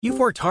You've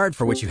worked hard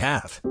for what you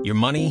have. Your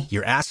money,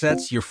 your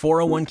assets, your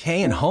 401k,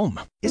 and home.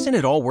 Isn't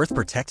it all worth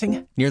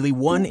protecting? Nearly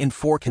 1 in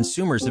 4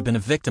 consumers have been a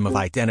victim of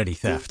identity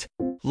theft.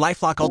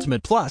 LifeLock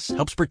Ultimate Plus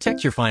helps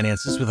protect your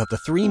finances with up to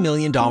 $3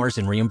 million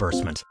in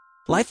reimbursement.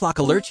 LifeLock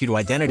alerts you to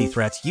identity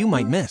threats you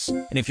might miss.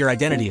 And if your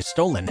identity is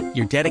stolen,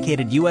 your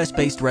dedicated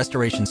U.S.-based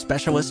restoration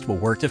specialist will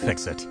work to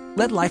fix it.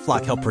 Let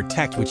LifeLock help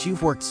protect what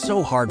you've worked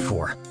so hard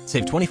for.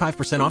 Save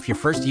 25% off your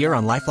first year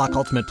on LifeLock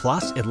Ultimate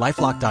Plus at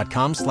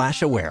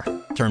LifeLock.com/aware.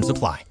 Terms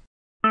apply.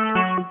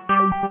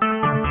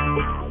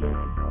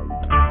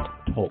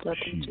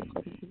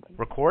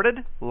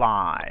 Recorded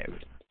live.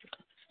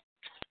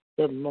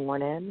 Good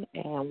morning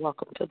and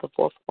welcome to the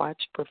Fourth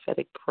Watch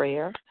Prophetic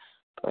Prayer.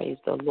 Praise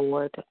the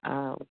Lord.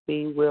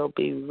 We will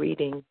be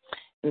reading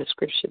in the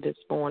scripture this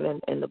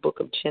morning in the book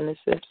of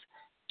Genesis,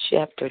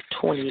 chapter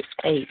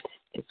 28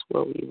 is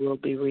where we will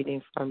be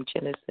reading from.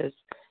 Genesis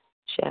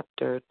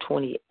chapter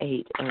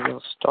 28, and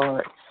we'll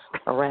start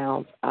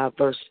around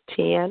verse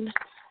 10,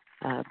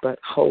 but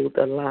hold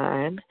the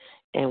line,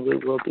 and we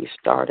will be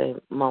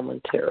starting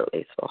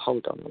momentarily, so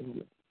hold on a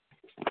moment.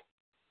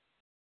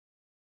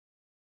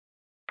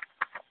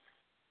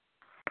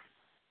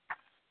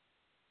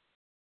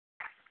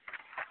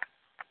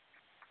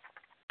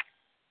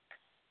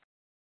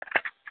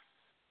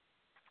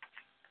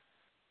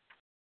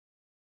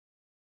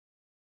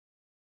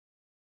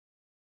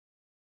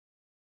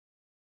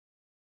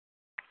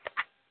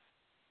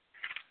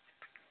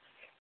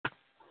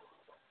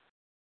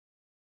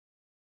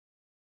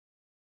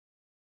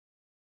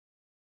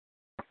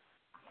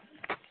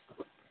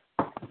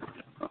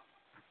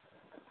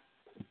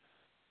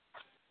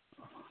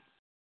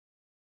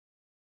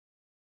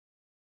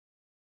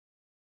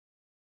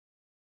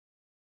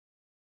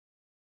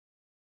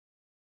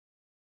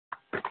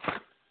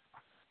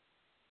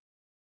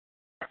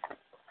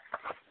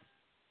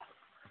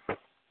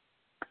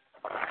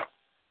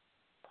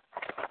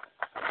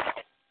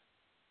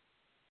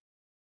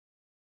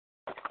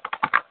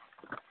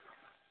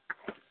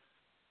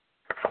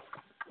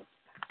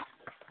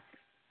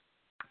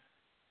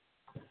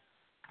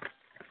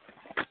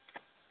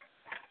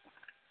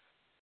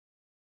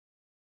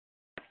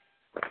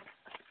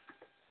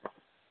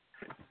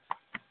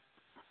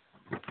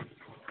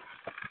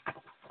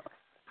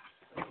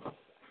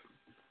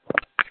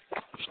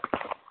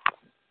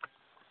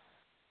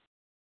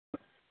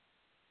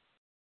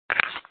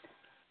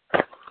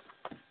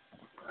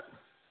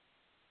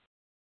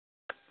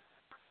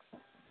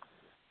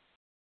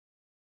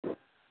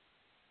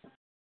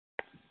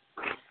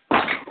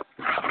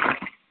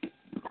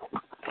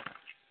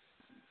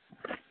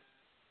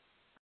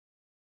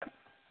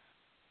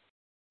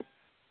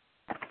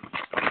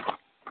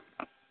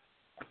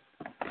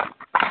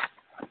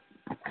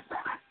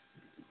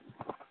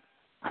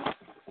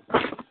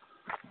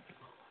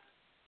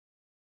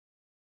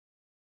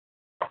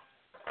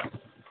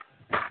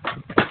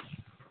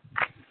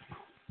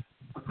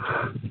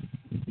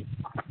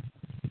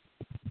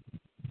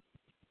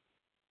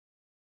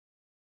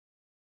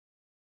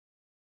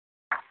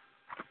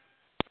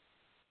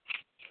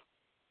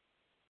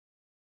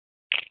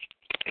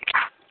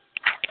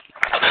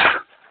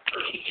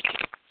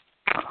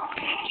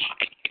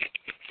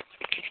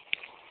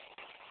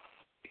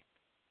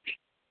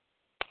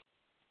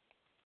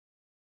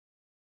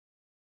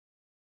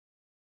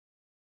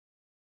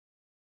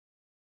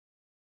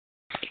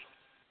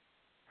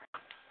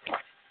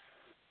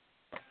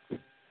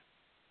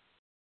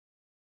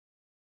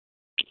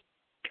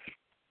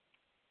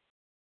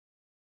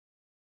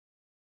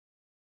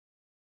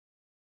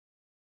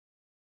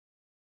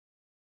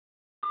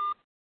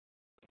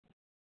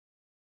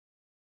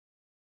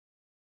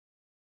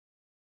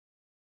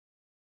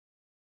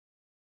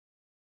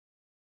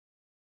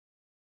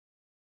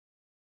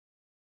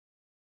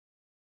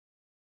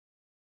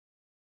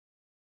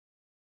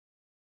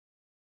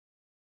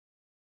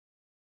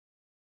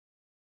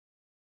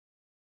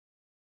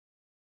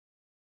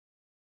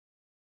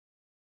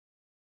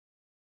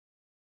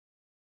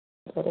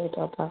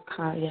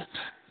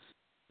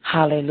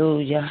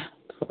 Hallelujah.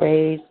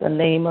 Praise the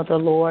name of the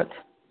Lord.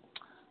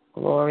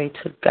 Glory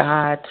to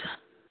God.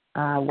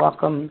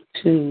 Welcome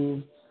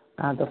to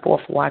the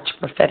Fourth Watch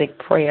Prophetic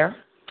Prayer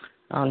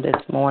this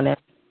morning.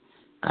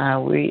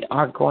 We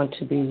are going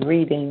to be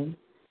reading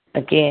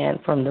again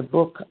from the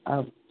book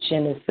of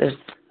Genesis,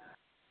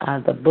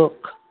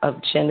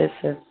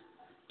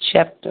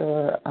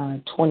 chapter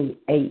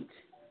 28.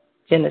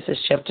 Genesis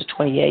chapter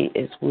 28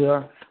 is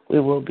where we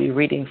will be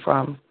reading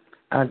from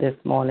this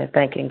morning.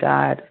 Thanking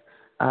God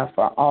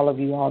for all of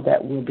you all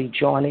that will be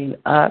joining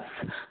us,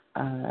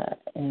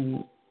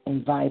 and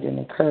invite and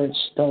encourage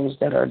those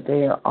that are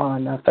there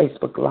on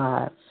Facebook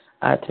Live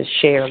to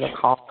share the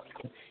call.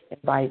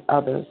 Invite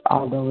others,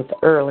 although it's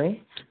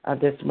early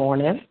this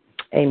morning.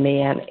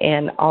 Amen.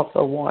 And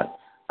also want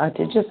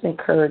to just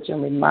encourage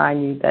and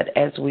remind you that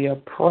as we are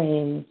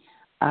praying,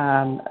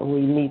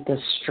 we need the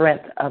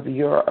strength of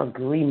your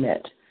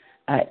agreement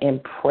in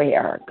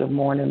prayer. Good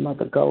morning,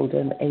 Mother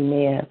Golden.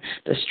 Amen.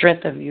 The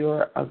strength of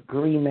your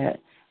agreement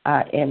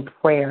in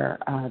prayer.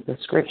 The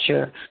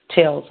scripture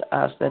tells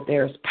us that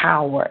there's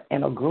power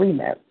in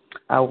agreement.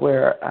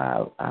 Where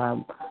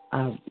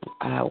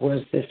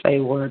does this say?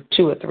 Where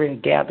two or three are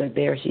gathered,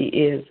 there He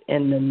is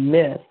in the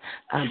midst.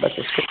 But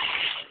the scripture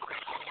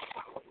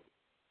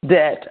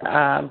that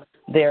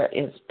there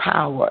is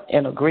power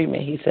in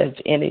agreement. He says,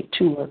 any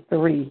two or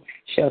three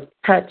shall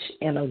touch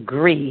and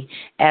agree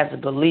as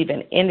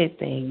believing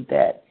anything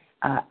that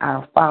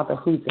our Father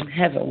who's in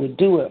heaven would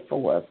do it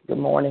for us. Good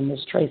morning,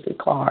 Miss Tracy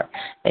Clark.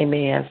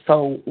 Amen.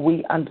 So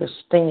we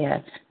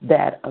understand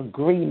that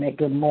agreement.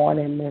 Good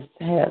morning, Miss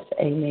Hess.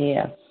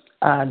 Amen.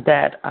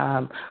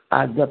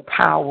 The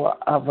power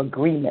of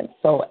agreement.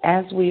 So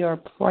as we are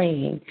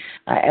praying,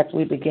 as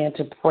we begin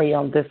to pray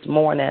on this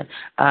morning,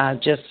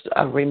 just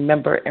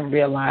remember and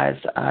realize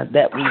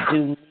that we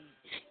do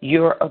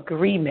your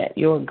agreement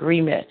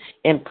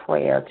in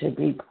prayer, to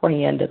be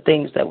praying the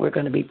things that we're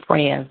going to be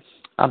praying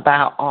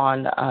about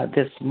on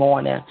this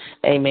morning.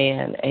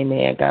 Amen.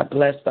 Amen. God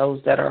bless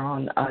those that are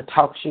on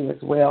TalkShoe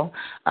as well,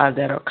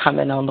 that are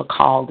coming on the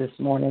call this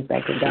morning.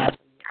 Thank you, God,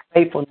 for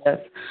your faithfulness.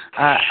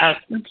 Our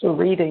scripture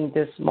reading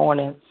this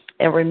morning,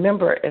 and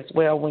remember as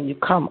well when you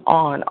come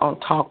on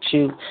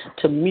TalkShoe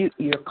to mute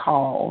your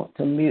call,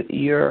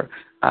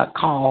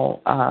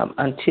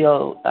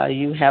 until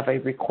you have a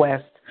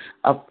request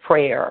of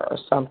prayer or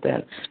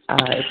something.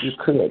 If you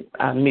could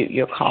mute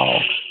your call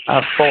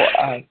for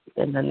us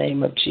in the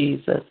name of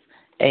Jesus.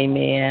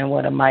 Amen.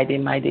 What a mighty,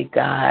 mighty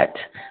God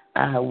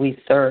we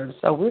serve.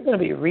 So we're going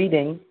to be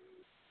reading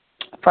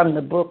from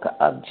the book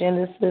of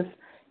Genesis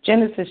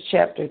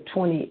chapter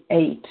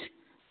 28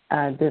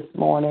 this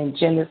morning.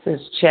 Genesis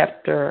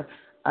chapter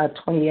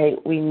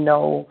 28. We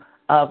know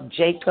of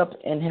Jacob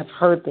and have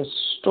heard the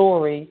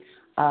story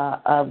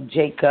of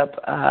Jacob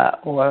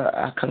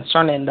or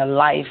concerning the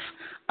life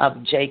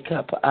of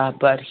Jacob.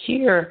 But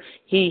here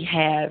he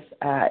has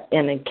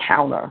an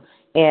encounter.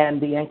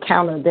 And the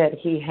encounter that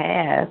he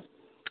has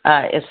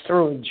is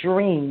through a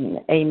dream.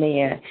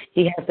 Amen.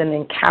 He has an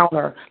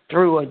encounter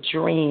through a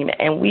dream.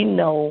 And we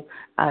know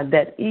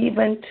that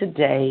even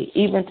today,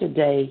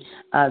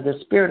 the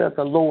Spirit of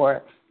the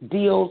Lord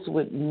deals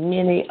with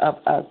many of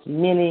us,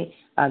 many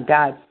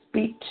God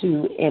speak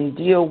to and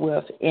deal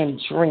with in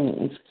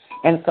dreams.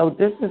 And so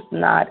this is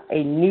not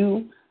a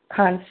new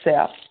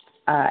concept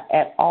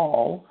at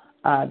all.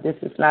 This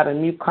is not a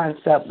new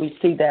concept. We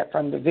see that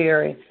from the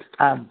very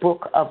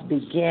book of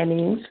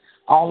beginnings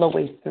all the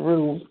way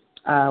through.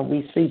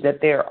 We see that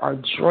there are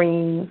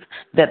dreams,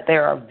 that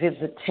there are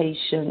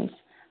visitations,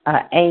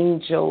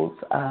 angels.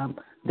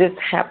 This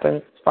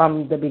happens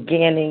from the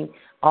beginning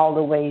all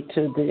the way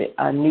to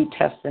the New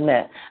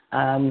Testament.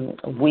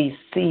 We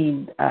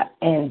see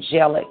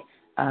angelic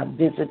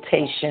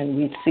visitation.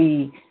 We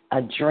see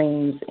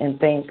dreams and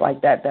things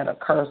like that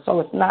occur. So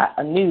it's not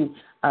a new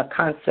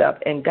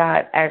concept, and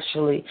God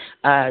actually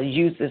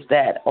uses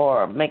that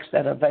or makes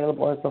that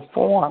available as a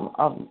form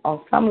of,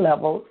 on some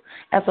levels,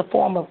 as a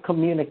form of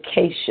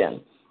communication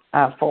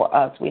for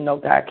us. We know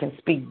God can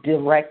speak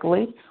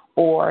directly,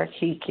 or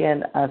He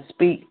can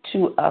speak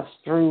to us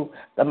through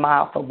the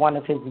mouth of one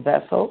of His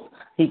vessels.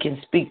 He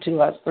can speak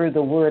to us through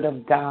the Word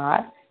of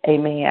God.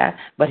 Amen.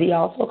 But He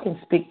also can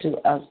speak to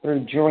us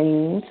through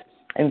dreams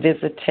and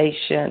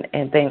visitation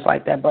and things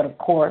like that. But of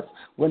course,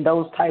 when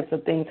those types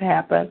of things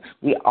happen,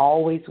 we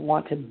always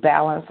want to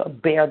balance or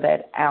bear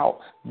that out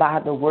by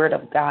the Word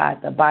of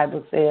God. The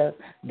Bible says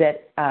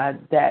that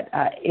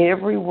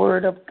every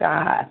word of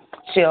God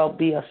shall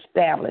be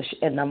established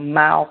in the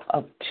mouth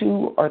of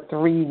 2 or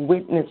 3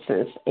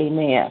 witnesses.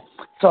 Amen.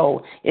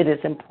 So it is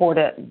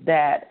important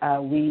that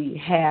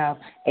we have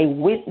a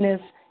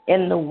witness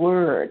in the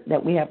Word,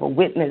 that we have a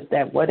witness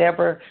that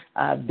whatever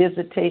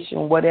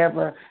visitation,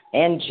 whatever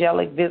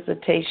angelic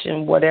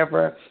visitation,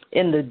 whatever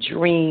in the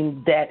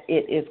dream, that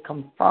it is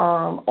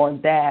confirmed or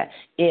that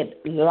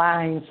it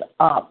lines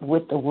up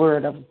with the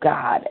Word of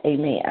God.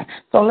 Amen.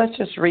 So let's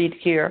just read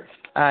here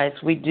as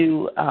we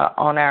do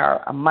on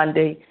our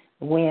Monday,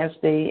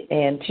 Wednesday,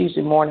 and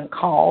Tuesday morning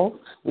calls.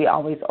 We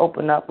always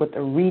open up with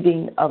a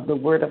reading of the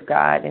Word of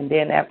God, and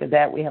then after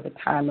that we have a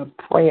time of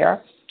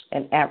prayer.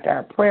 And after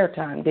our prayer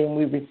time, then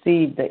we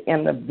receive the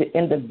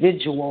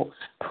individual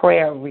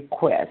prayer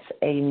requests.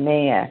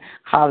 Amen.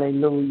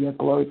 Hallelujah.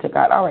 Glory to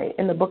God. All right.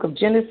 In the book of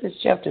Genesis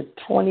chapter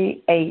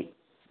 28,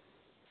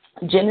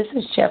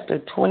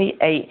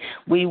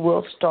 we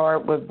will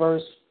start with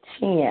verse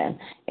 10.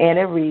 And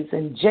it reads,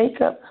 and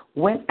Jacob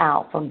went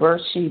out from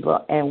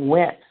Beersheba and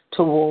went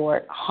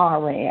toward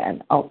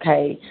Haran.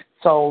 Okay.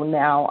 So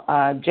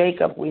now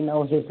Jacob, we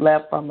know, he's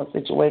left from a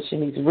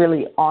situation. He's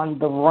really on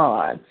the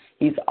run.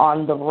 He's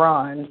on the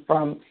run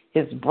from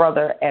his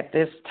brother at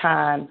this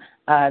time.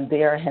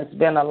 There has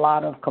been a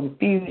lot of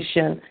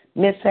confusion,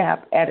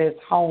 mishap at his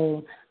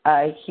home.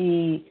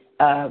 He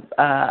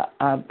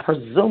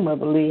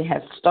presumably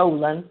has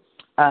stolen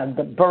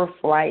the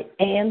birthright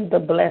and the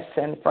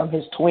blessing from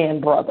his twin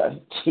brother,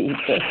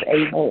 Jesus,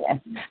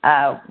 amen.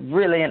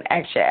 Really, in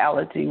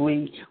actuality,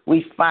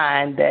 we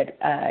find that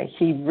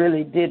he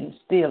really didn't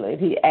steal it.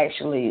 He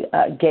actually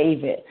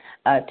gave it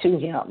to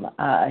him.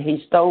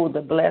 He stole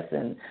the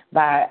blessing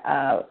by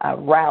a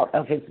route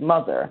of his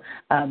mother,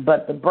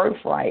 but the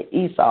birthright,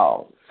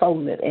 Esau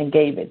sold it and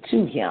gave it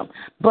to him.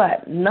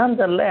 But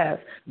nonetheless,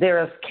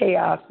 there is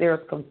chaos, there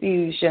is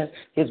confusion.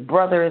 His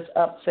brother is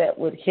upset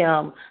with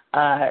him.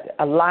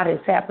 A lot has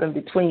happened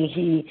between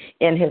he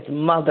and his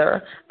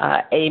mother,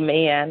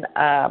 amen.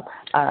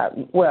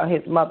 Well,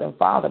 his mother and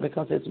father,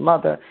 because his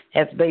mother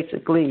has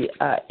basically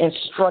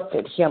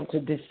instructed him to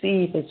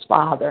deceive his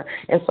father.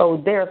 And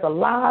so there's a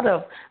lot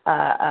of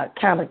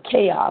kind of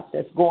chaos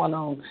that's going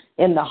on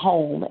in the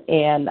home.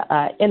 And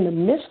in the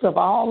midst of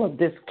all of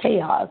this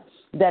chaos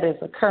that is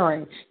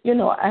occurring,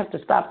 I have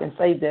to stop and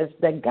say this,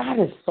 that God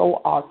is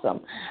so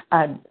awesome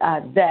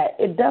that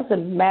it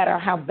doesn't matter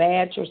how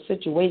bad your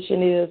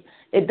situation is.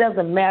 It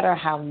doesn't matter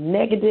how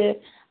negative,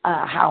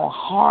 how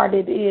hard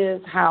it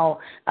is, how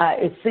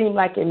it seems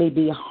like it may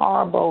be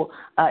horrible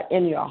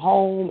in your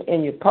home,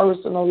 in your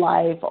personal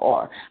life,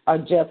 or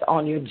just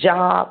on your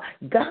job.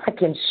 God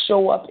can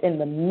show up in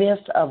the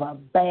midst of a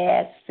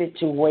bad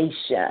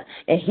situation,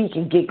 and he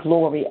can get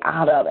glory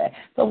out of it.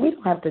 So we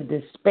don't have to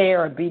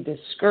despair or be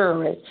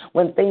discouraged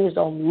when things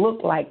don't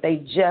look like they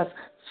just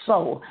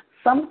so.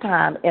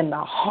 Sometime in the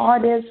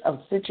hardest of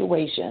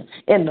situations,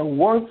 in the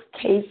worst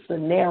case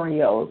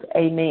scenarios,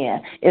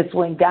 amen, it's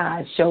when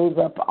God shows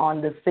up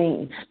on the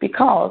scene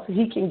because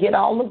he can get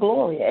all the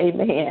glory,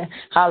 amen,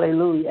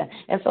 hallelujah.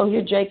 And so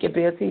here Jacob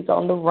is, he's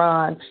on the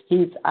run.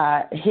 He's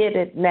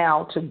headed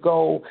now to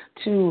go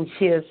to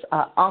his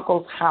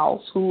uncle's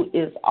house, who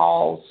is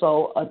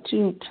also a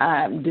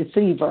two-time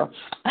deceiver,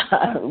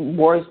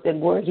 worse than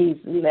where he's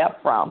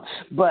left from.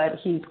 But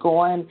he's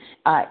going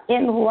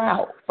en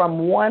route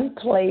from one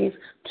place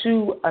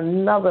to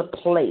another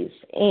place.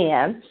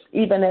 And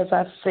even as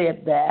I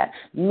said that,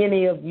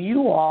 many of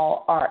you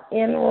all are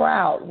en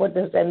route. What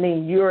does that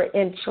mean? You're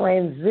in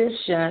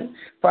transition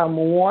from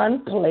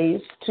one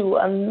place to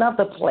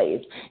another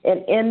place.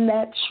 And in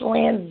that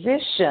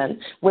transition,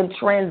 when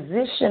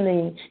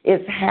transitioning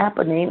is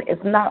happening,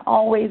 it's not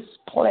always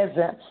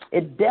pleasant.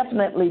 It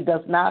definitely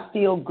does not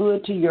feel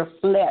good to your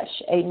flesh,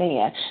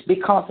 amen,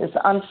 because it's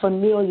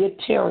unfamiliar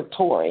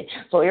territory.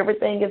 So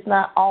everything is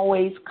not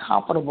always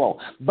comfortable.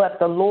 But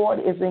the Lord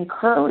is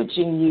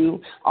encouraging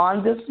you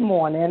on this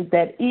morning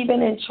that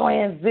even in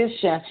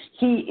transition,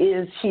 he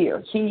is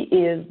here. He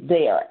is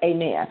there,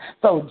 amen.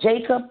 So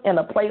Jacob, in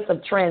a place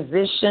of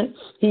transition,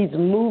 he's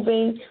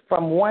moving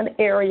from one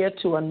area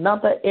to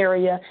another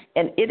area,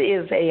 and it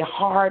is a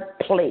hard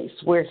place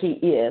where he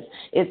is.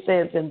 It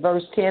says in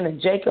verse 10, and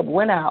Jacob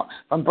went out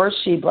from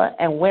Beersheba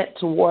and went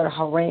toward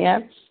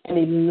Haran, and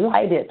he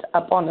lighted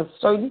upon a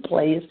certain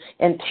place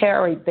and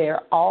tarried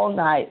there all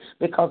night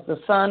because the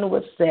sun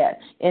was set.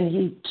 And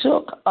he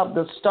took of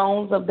the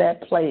stones of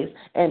that place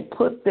and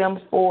put them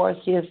for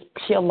his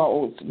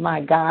pillows, my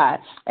God,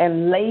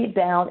 and lay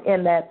down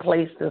in that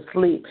place to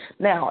sleep.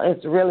 Now,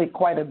 it's really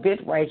quite a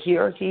bit right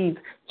here. He's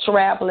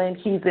traveling.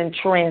 He's in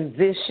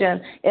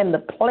transition. And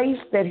the place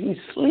that he's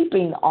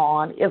sleeping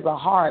on is a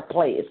hard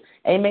place.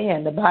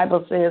 Amen. The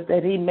Bible says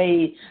that he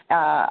made,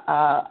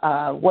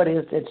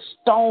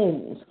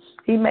 stones.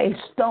 He made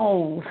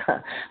stones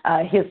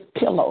his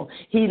pillow.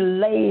 He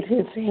laid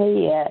his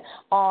head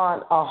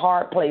on a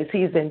hard place.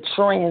 He's in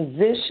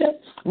transition,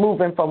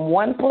 moving from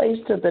one place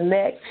to the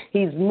next.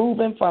 He's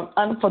moving from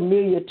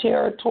unfamiliar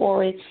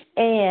territory,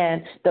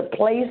 and the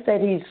place that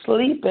he's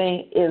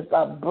sleeping is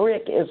a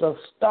brick, is a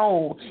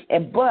stone.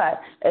 But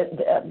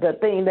the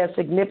thing that's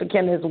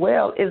significant as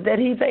well is that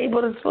he's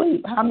able to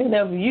sleep. How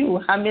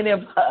many of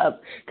us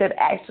could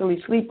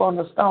actually sleep on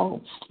a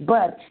stone?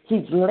 But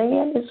he's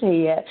laying his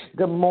head,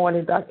 good morning,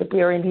 Dr.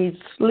 Perry, and he's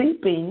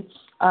sleeping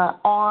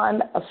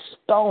on a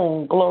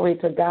stone, glory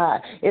to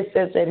God. It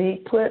says that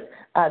he put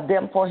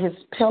them for his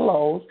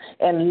pillows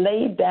and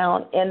laid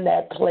down in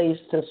that place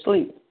to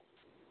sleep.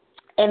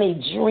 And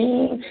he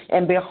dreamed,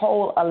 and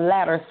behold, a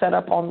ladder set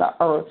up on the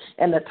earth,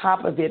 and the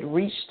top of it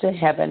reached to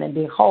heaven. And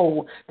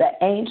behold, the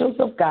angels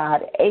of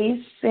God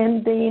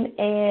ascending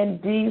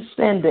and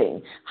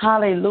descending,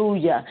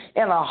 hallelujah,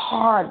 in a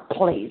hard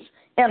place.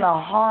 In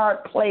a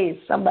hard place.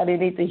 Somebody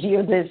needs to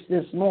hear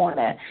this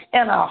morning.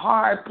 In a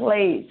hard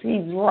place.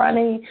 He's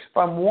running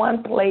from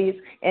one place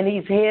and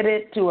he's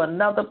headed to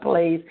another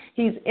place.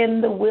 He's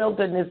in the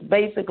wilderness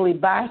basically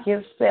by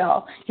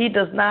himself. He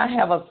does not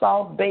have a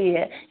soft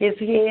bed. His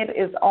head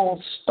is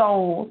on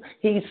stones.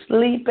 He's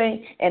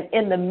sleeping, and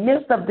in the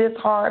midst of this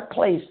hard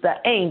place, the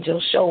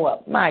angels show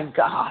up. My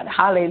God.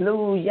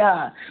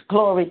 Hallelujah.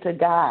 Glory to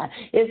God.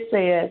 It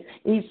says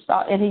he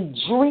saw and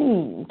he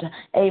dreamed.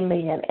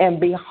 Amen. And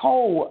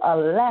behold, a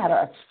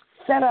ladder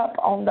set up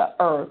on the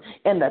earth,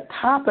 and the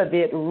top of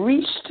it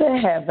reached to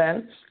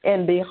heaven,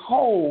 and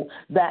behold,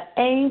 the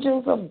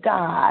angels of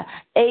God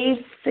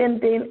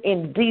ascending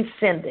and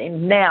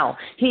descending. Now,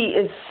 he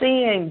is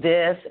seeing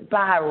this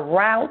by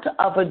route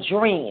of a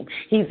dream.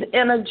 He's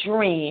in a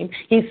dream.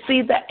 He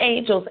sees the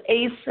angels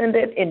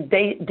ascending and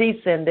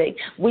descending.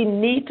 We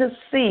need to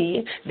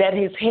see that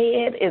his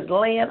head is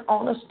laying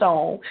on a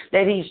stone,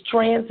 that he's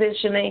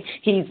transitioning.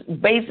 He's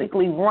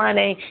basically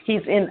running.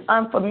 He's in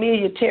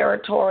unfamiliar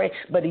territory,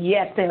 but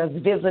yet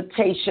there's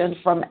visitation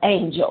from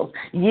angels.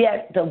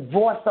 Yet the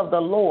voice of the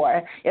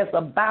Lord is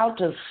about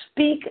to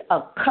speak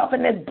a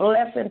covenant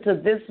blessing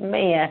to this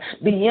man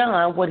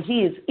beyond what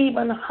he has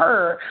even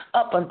heard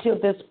up until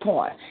this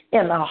point.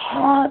 In a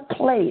hard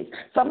place,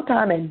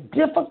 sometimes in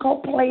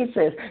difficult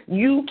places,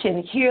 you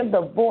can hear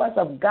the voice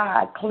of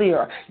God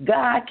clear.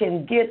 God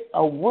can get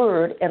a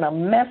word and a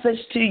message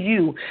to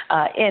you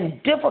in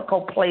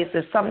difficult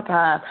places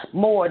sometimes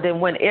more than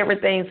when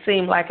everything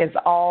seems like it's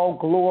all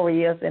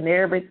glorious and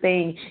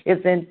everything is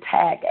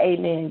intact.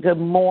 Amen. Good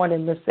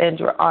morning, Miss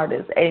Sandra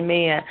Artist.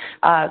 Amen.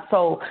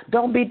 So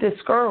don't be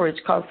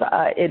discouraged because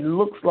it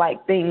looks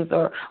like things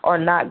are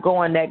not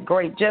going that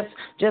great.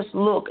 Just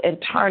look and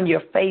turn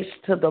your face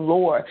to the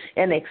Lord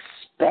and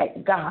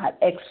expect God.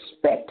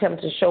 Expect him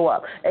to show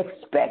up.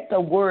 Expect a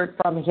word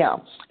from him.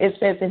 It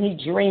says, and he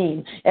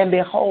dreamed, and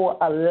behold,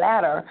 a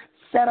ladder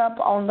set up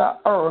on the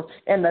earth,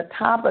 and the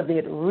top of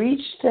it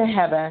reached to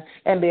heaven,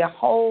 and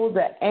behold,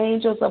 the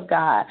angels of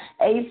God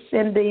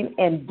ascending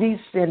and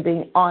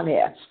descending on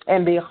it.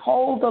 And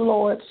behold, the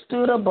Lord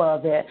stood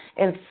above it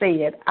and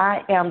said,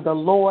 I am the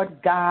Lord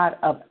God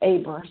of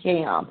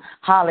Abraham.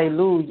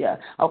 Hallelujah.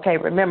 Okay,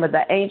 remember,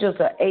 the angels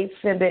are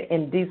ascending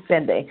and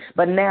descending,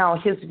 but now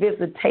his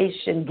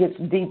visitation gets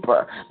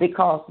deeper,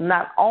 because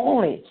not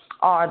only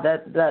are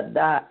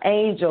the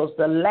angels,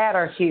 the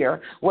ladder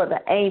here, where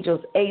the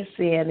angels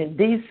ascend and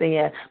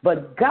descend,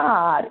 but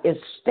God is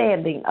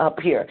standing up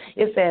here.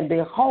 It said,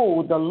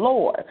 behold, the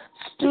Lord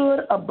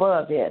stood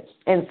above it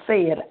and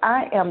said,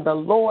 I am the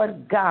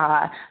Lord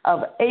God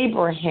of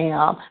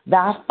Abraham,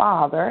 thy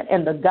father,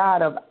 and the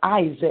God of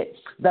Isaac.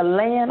 The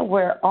land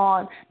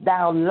whereon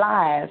thou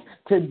liest,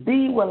 to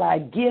thee will I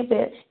give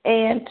it,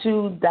 and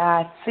to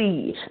thy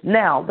seed.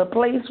 Now, the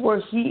place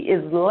where he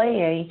is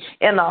laying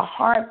in a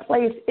hard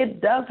place,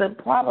 it doesn't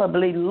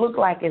probably look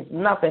like it's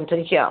nothing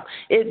to him.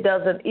 It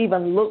doesn't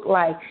even look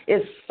like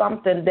it's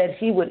something that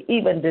he would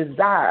even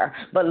desire.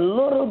 But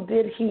little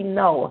did he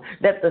know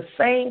that the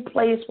same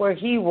place where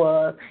he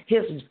was,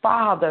 his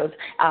fathers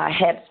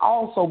had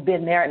also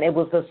been there, and it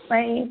was the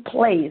same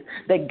place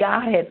that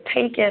God had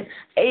taken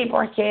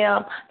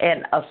Abraham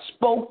and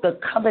spoke the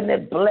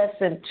covenant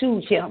blessing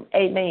to him.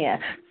 Amen.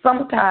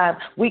 Sometimes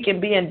we can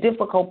be in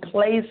difficult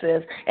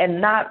places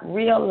and not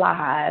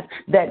realize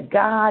that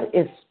God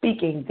is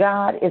speaking.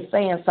 God is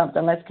saying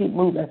something. Let's keep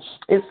moving.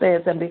 It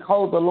says, and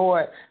behold, the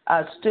Lord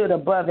stood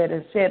above it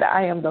and said,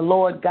 I am the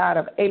Lord God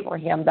of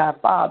Abraham, thy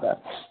father,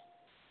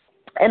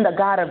 and the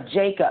God of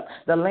Jacob,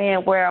 the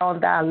land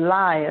whereon thou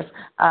liest,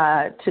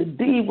 to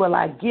thee will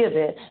I give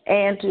it,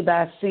 and to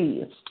thy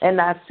seed. And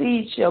thy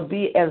seed shall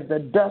be as the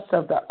dust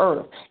of the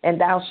earth,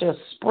 and thou shalt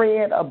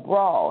spread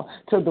abroad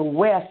to the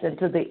west, and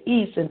to the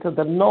east, and to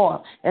the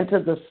north, and to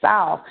the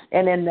south,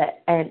 and in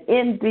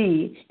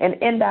thee and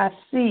in thy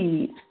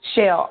seed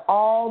shall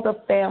all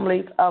the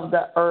families of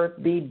the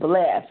earth be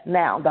blessed.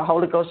 Now, the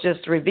Holy Ghost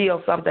just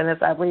revealed something as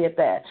I read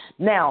that.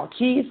 Now,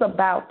 he's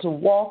about to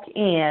walk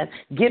in,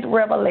 get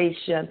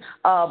revelation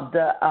of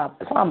the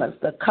promise,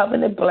 the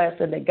covenant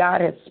blessing that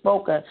God had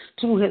spoken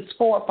to his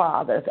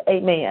forefathers.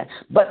 Amen.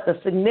 But the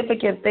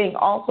significant thing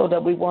also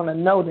that we want to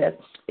notice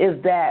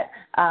is that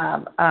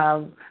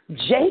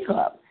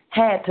Jacob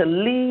had to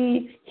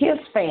leave his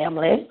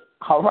family.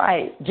 All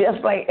right,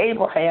 just like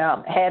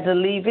Abraham had to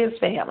leave his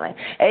family.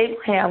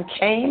 Abraham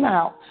came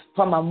out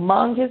from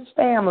among his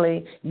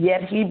family,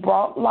 yet he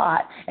brought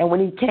Lot. And when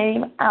he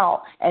came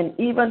out, and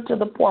even to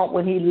the point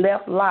when he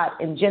left Lot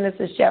in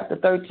Genesis chapter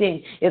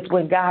 13, it's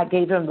when God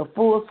gave him the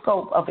full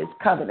scope of his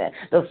covenant,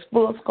 the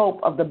full scope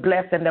of the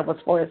blessing that was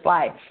for his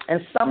life.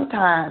 And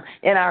sometimes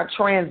in our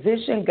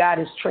transition, God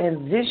is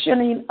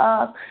transitioning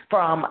us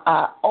from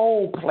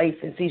old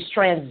places. He's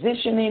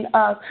transitioning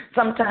us.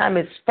 Sometimes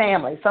it's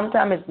family.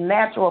 Sometimes it's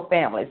natural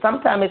family.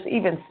 Sometimes it's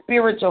even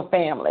spiritual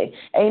family.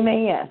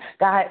 Amen.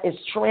 God is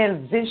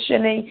transitioning,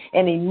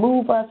 and he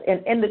moves us,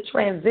 and in the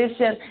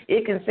transition,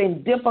 it can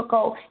seem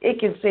difficult, it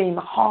can seem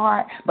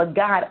hard, but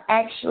God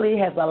actually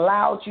has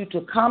allowed you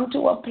to come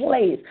to a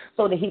place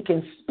so that he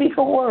can speak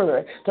a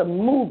word to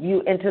move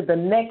you into the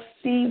next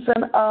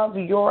season of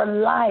your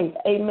life.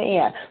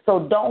 Amen.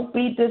 So don't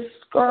be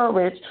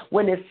discouraged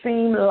when it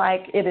seems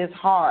like it is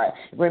hard.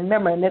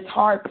 Remember, in this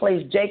hard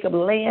place, Jacob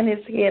laying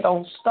his head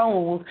on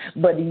stones,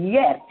 but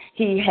yet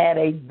he had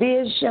a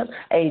vision,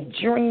 a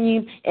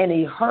dream, and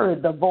he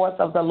heard the voice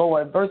of the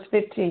Lord. verse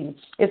 15,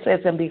 it says,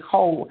 and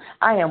behold,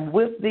 I am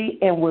with thee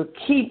and will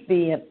keep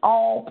thee in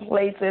all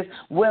places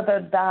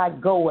whither thou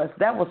goest.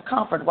 That was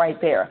comfort right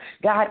there.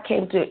 God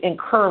came to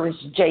encourage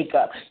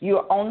Jacob.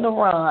 You're on the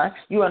run.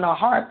 You're in a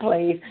hard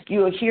place.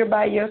 You're here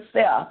by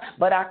yourself.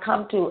 But I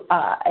come to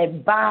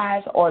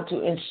advise or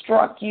to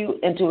instruct you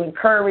and to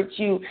encourage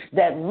you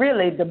that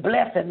really the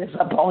blessing is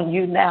upon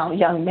you now,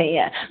 young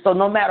man. So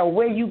no matter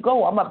where you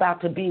go, I'm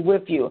about to be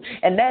with you.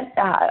 And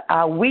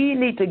that we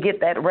need to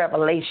get that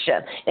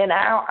revelation in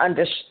our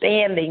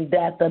understanding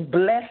that the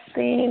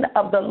blessing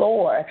of the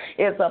Lord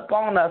is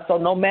upon us. So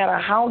no matter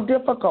how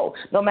difficult,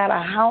 no matter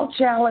how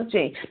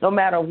challenging, no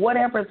matter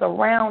whatever's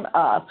around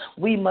us,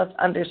 we must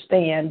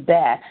understand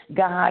that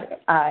God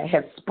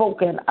has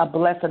spoken a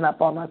blessing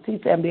upon us. He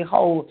said,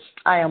 behold,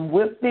 I am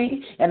with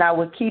thee, and I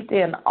will keep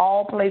thee in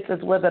all places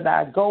whither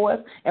thou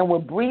goest, and will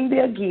bring thee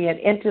again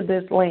into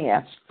this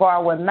land. For I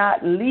will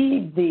not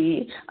leave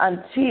thee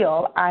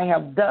until I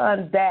have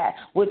done that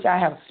which I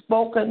have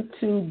spoken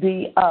to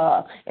thee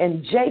of.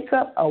 And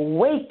Jacob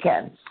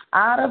awakened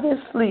out of his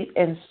sleep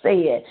and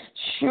said,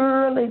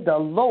 surely the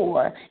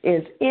Lord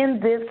is in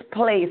this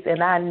place,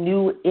 and I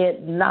knew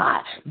it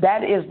not.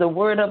 That is the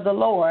word of the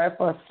Lord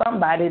for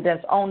somebody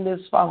that's on this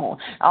phone,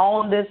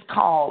 on this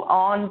call,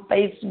 on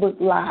Facebook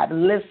Live,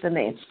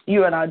 listening.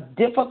 You're in a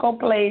difficult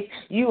place.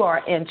 You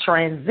are in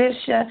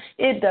transition.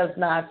 It does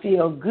not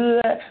feel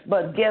good,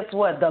 but guess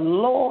what? The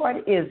Lord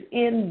is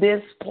in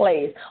this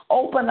place.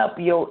 Open up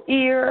your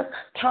ears.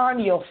 Turn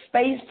your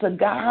face to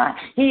God.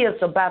 He is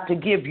about to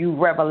give you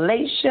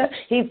revelation.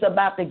 He's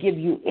about to give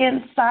you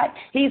insight.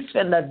 He's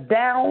going to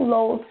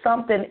download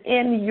something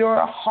in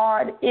your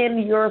heart,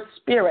 in your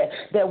spirit,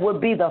 that will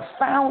be the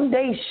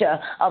foundation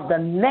of the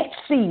next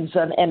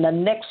season and the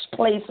next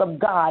place of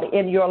God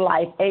in your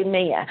life.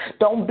 Amen.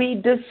 Don't be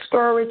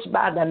discouraged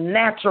by the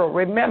natural.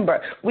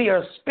 Remember, we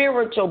are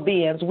spiritual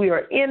beings. We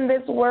are in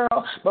this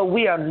world, but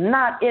we are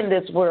not in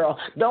this world.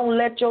 Don't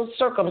let your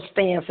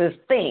circumstances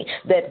think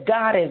that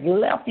God has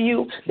left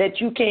you,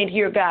 that you can't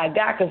hear God.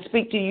 God can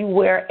speak to you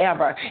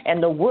wherever.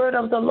 And the word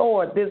of the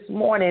Lord this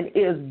morning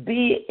is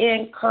be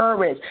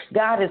encouraged.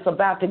 God is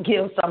about to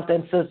give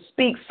something, to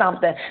speak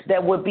something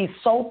that would be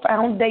so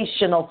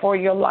foundational for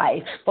your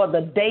life, for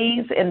the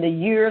days and the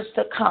years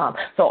to come.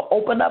 So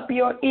open up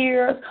your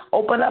ears,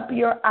 open up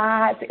your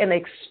eyes in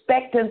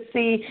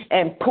expectancy,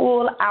 and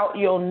pull out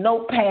your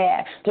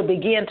notepad to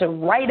begin to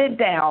write it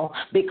down,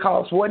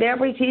 because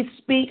whatever he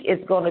speaks is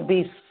going to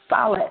be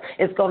solid.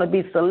 It's going to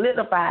be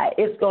solidified.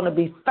 It's going to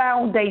be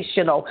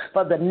foundational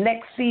for the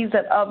next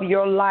season of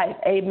your life.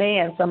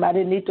 Amen.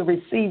 Somebody need to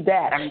receive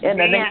that. In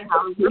the name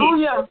of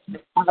Hallelujah.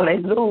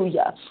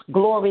 Hallelujah.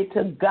 Glory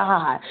to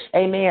God.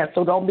 Amen.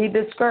 So don't be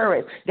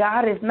discouraged.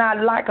 God is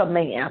not like a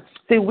man.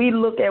 See, we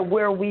look at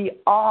where we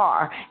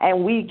are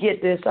and we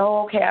get this,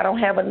 oh, okay, I don't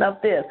have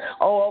enough this.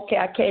 Oh, okay,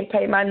 I can't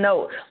pay my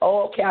note.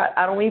 Oh, okay,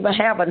 I don't even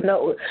have a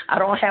note. I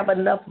don't have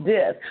enough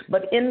this.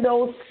 But in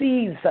those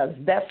seasons,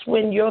 that's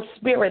when your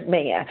spirit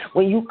man,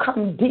 when you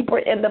come deeper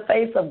in the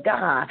face of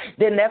God,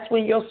 then that's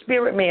when your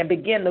spirit man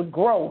begin to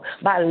grow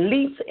by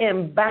leaps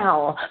and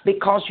bounds,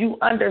 because you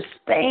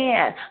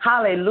understand,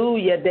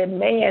 hallelujah, that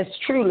man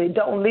truly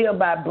don't live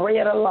by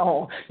bread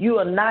alone. You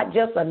are not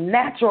just a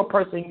natural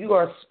person. You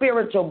are a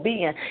spiritual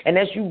being. And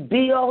as you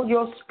build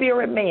your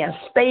spirit man,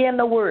 stay in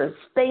the word,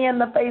 stay in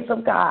the face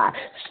of God,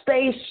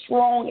 stay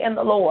strong in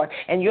the Lord,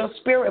 and your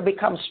spirit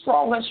becomes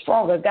stronger and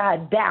stronger.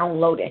 God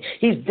downloading.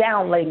 He's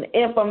downloading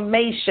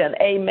information.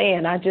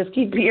 Amen. I just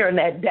keep hearing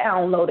that,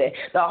 downloading.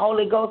 The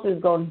Holy Ghost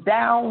is going to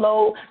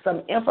download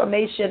some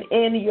information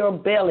in your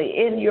belly,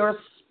 in your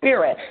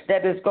spirit,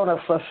 that is going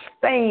to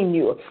sustain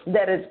you,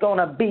 that is going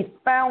to be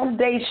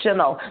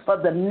foundational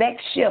for the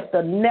next shift,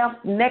 the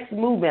next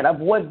movement of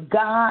what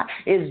God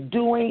is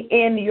doing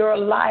in your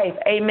life.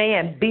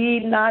 Amen. Be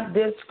not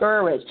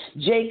discouraged.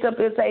 Jacob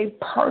is a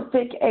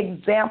perfect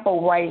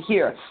example right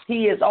here.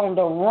 He is on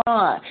the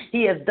run.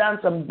 He has done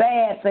some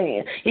bad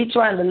things. He's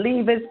trying to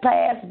leave his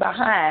past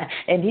behind,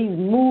 and he's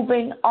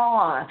moving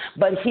on,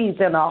 but he's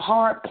in a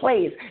hard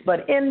place.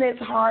 But in this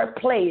hard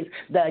place,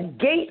 the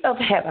gate of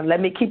heaven,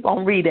 let me keep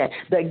on reading.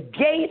 The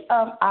gate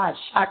of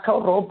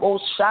Ashakarobo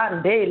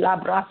Shande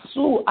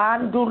Labrasu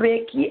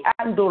Andureki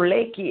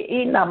Andoleki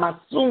Ina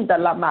Masunda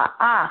Lama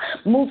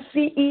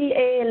Musi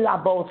E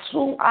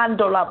Labosu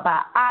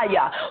Andolaba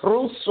Aya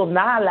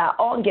Rusunala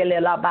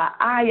Ongele Laba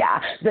Aya.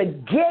 The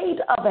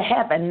gate of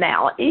heaven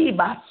now,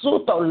 Iba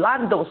Suto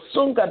Lando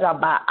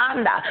Sungadaba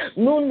Anda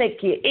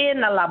Nuneki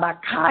Ina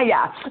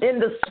Labakaya. In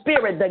the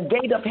spirit, the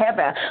gate of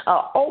heaven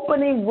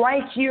opening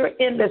right here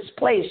in this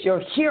place.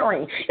 Your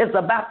hearing is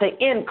about to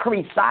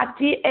increase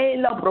Sati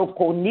Ela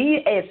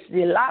Brokoni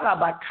Esilala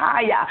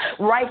Bakaya.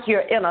 Right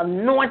here in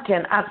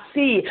anointing, I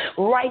see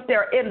right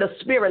there in the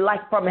spirit,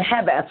 like from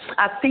heaven.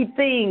 I see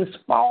things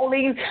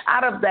falling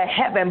out of the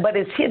heaven, but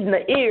it's hitting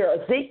the ears.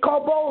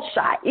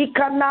 Zikobosha,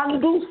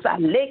 Ikanandusa,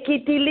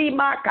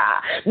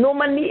 Lekitilimaka,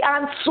 Nomani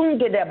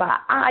Ansungedeba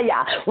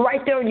Aya.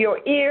 Right there in your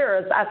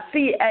ears, I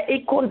see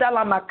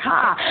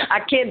Ikundalamaka. I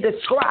can't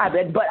describe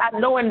it, but I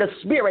know in the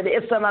spirit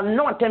it's an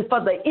anointing for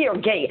the ear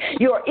gate.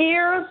 Your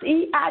ears,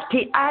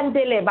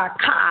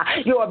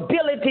 your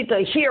ability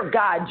to hear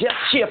God just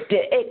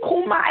shifted.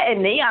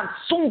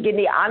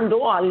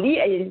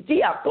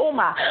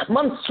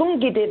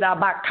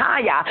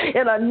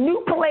 In a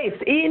new place.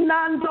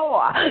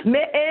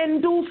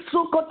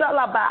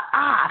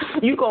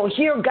 You're going to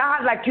hear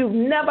God like you've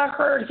never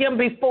heard him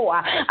before.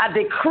 I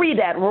decree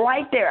that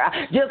right there.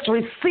 Just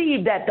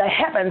receive that. The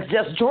heavens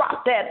just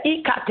dropped that.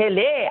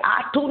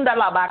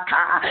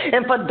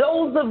 And for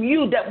those of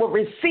you that will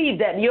receive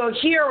that, you're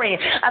hearing,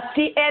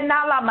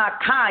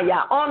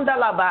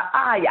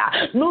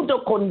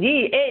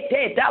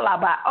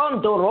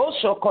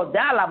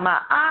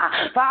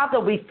 Father,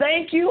 we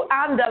thank you.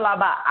 Optic,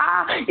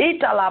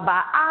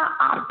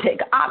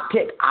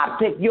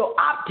 your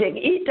optic.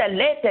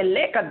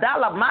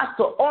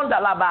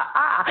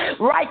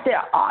 Right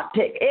there,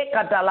 optic.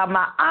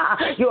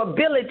 Your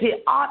ability,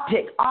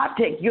 optic,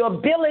 your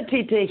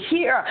ability to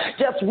hear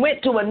just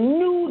went to a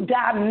new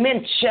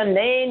dimension.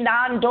 And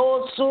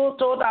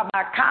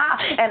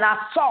I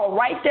saw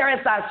right there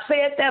as I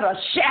said that a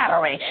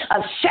shattering.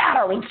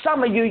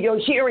 Some of you, your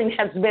hearing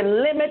has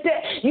been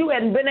limited. You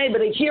hadn't been able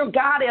to hear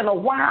God in a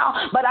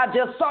while, but I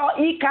just saw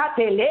a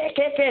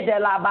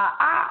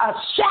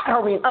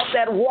shattering of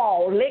that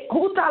wall. In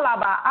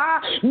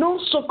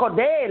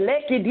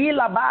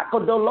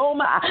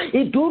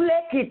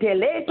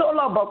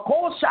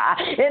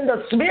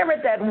the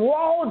spirit, that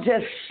wall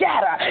just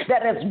shattered,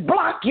 that has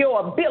blocked your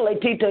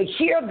ability to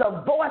hear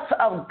the voice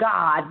of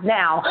God.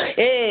 Now,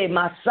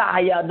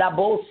 Messiah,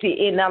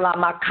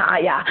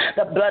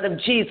 the blood of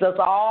Jesus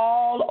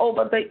all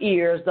over the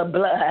ears, the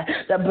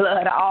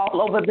blood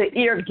all over the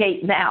ear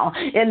gate now.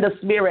 In the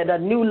spirit, a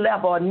new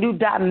level, a new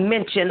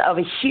dimension of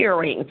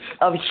hearing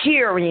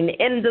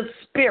in the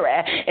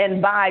spirit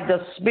and by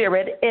the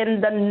spirit,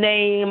 in the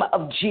name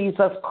of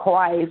Jesus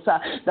Christ,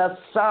 the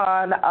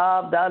Son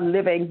of the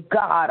living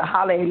God.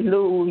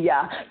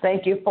 Hallelujah.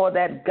 Thank you for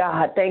that,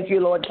 God. Thank you,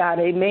 Lord God.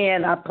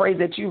 Amen. I pray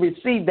that you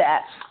receive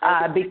that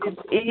because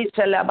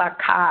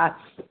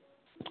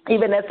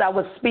even as I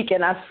was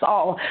speaking, I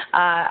saw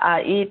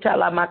as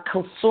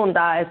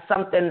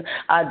something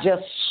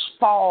just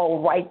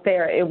fall right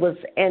there. It was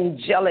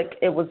angelic.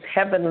 It was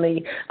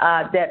heavenly,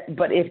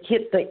 but it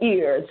hit the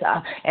ears.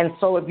 And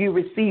so if you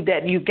receive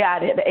that, you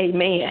got it.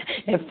 Amen.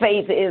 And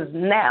faith is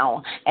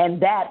now.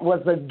 And that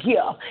was a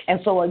gift.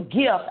 And so a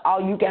gift,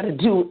 all you got to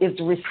do is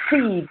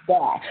receive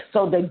that.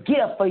 So the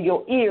gift for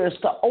your ears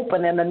to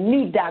open in a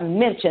new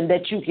dimension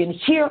that you can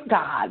hear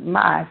God.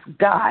 My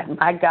God,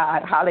 my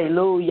God.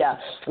 Hallelujah.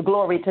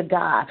 Glory to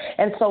God.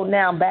 And so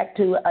now back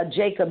to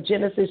Jacob,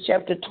 Genesis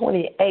chapter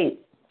 28.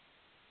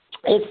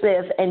 It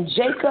says, and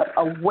Jacob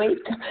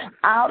awaked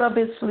out of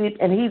his sleep,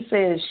 and he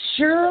says,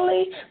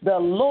 surely the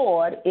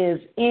Lord is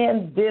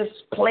in this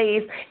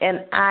place,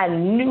 and I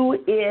knew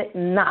it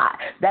not.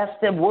 That's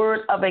the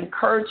word of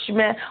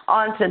encouragement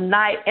on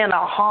tonight. In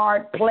a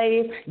hard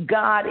place,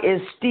 God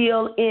is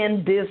still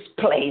in this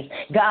place.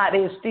 God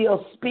is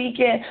still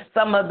speaking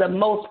some of the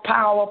most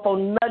powerful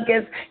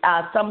nuggets,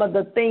 some of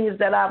the things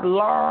that I've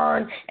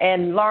learned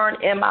in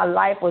my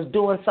life was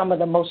doing some of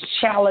the most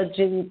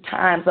challenging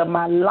times of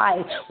my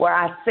life, where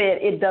I said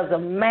it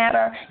doesn't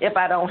matter if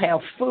I don't have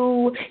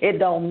food. It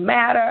don't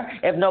matter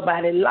if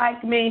nobody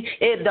likes me.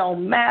 It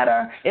don't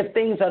matter if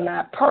things are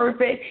not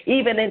perfect.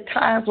 Even in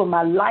times when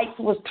my lights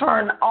was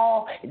turned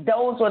off,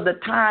 those were the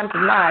times,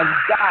 my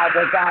God,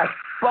 where God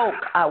spoke,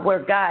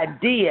 where God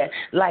did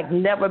like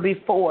never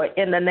before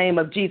in the name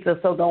of Jesus.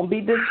 So don't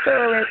be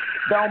discouraged.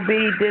 Don't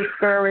be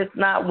discouraged,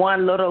 not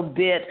one little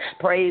bit.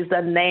 Praise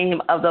the name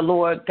of the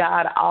Lord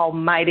God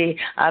Almighty.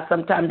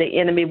 Sometimes the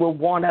enemy will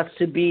want us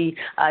to be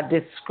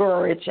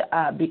discouraged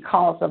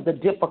because of the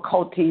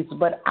difficulties,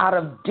 but out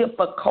of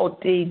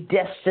difficulty,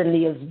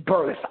 destiny is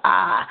birth.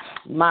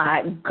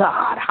 My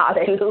God,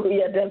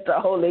 hallelujah, that's the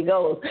Holy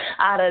Ghost.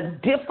 Out of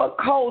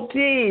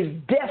difficulties,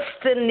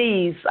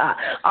 destinies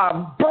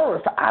are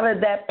birth. Out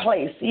of that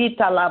place, and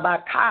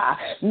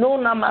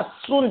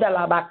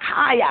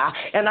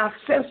I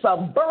sense a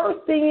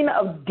birthing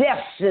of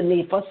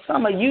destiny for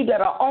some of you that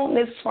are on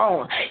this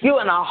phone.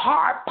 You're in a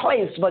hard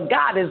place, but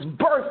God is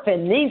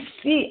birthing.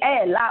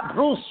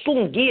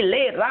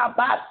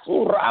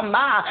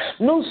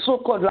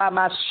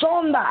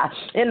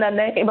 In the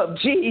name of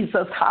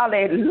Jesus,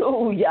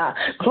 hallelujah,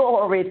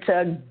 glory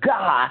to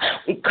God.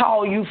 We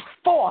call you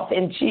forth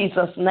in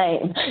Jesus'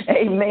 name,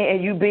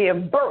 amen. You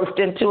being birthed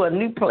into a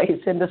new place.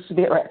 place in the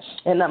spirit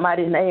in the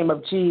mighty name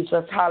of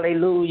Jesus.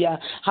 Hallelujah.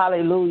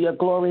 Hallelujah.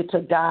 Glory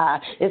to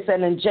God. It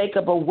said, and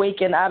Jacob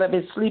awakened out of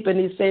his sleep, and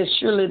he said,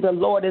 surely the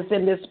Lord is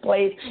in this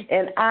place,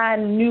 and I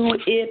knew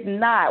it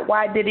not.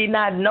 Why did he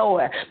not know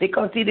it?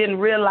 Because he didn't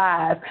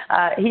realize,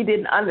 he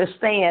didn't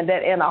understand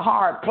that in a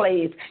hard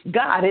place,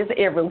 God is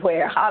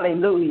everywhere.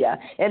 Hallelujah.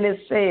 And it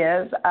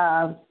says,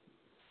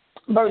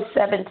 verse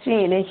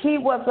 17, and he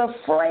was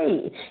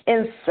afraid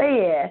and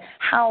said,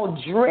 how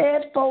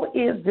dreadful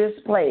is this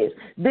place?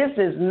 This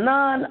is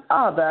none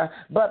other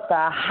but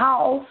the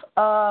house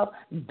of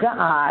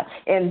God,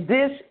 and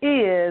this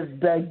is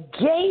the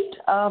gate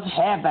of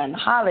heaven.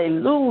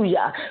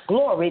 Hallelujah.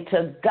 Glory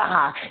to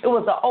God. It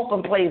was an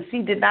open place.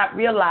 He did not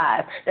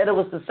realize that it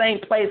was the same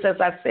place, as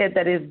I said,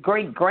 that his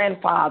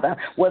great-grandfather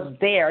was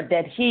there,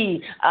 that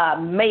he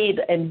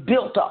made and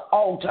built an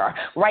altar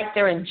right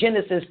there in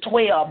Genesis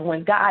 12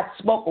 when God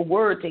spoke a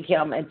word to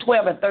him, and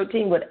 12 and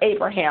 13 with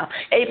Abraham.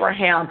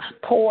 Abraham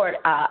poured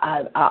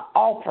an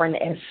offering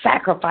and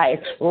sacrifice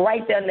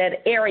right there in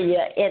that area,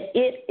 and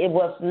it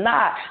was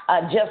not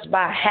just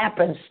by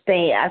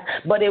happenstance,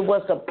 but it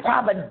was a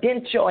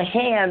providential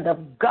hand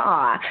of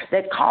God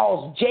that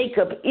caused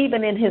Jacob,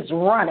 even in his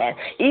running,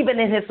 even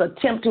in his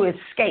attempt to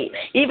escape,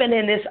 even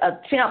in his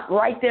attempt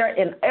right there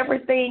in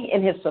everything,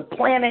 in his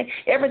supplanting,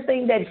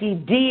 everything that he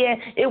did,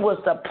 it was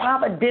the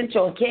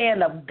providential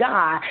hand of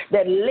God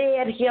that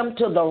led him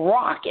to the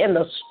rock and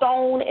the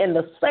stone in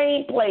the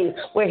same place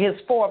where his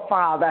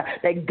forefather,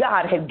 that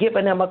God had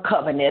given him a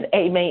covenant.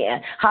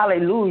 Amen.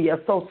 Hallelujah.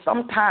 So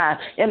sometimes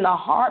in the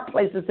hard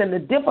places, in the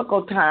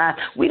difficult time,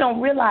 we don't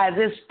realize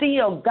it's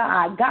still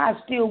God. God's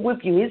still with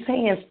you. His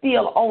hand's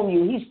still on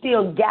you. He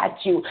still got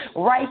you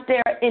right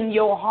there in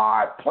your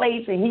hard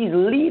place, and he's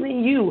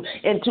leading you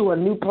into a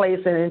new place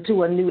and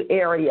into a new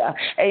area.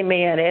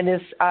 Amen. And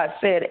it's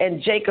said,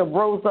 and Jacob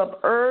rose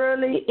up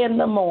early in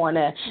the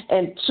morning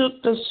and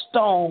took the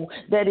stone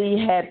that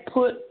he had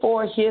put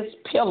for his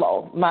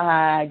pillow.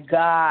 My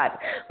God.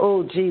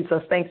 Oh,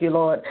 Jesus. Thank you,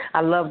 Lord.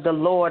 I love the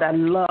Lord. I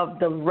love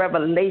the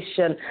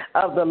revelation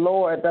of the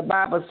Lord. The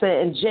Bible said,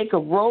 and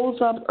Jacob rose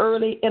up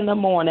early in the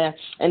morning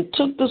and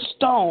took the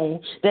stone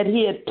that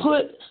he had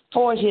put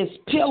for his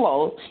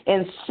pillow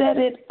and set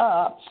it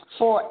up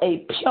for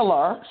a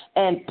pillar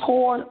and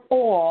poured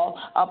oil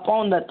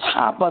upon the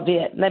top of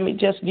it. Let me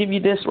just give you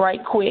this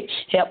right quick.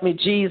 Help me,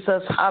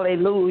 Jesus.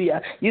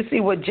 Hallelujah. You see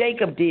what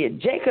Jacob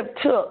did. Jacob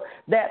took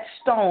that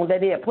stone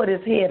that he had put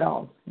his head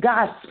on.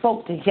 God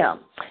spoke to him.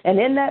 And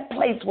in that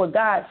place where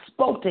God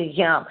spoke to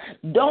him,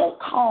 don't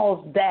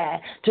cause that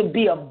to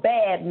be a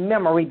bad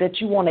memory that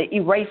you want to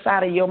erase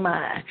out of your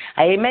mind.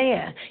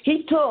 Amen.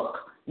 He took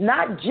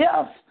not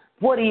just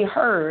what he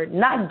heard,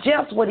 not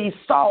just what he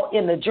saw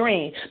in the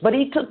dream, but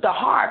he took the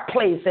hard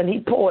place and he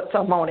poured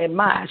some on it.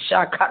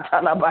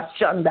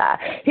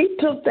 He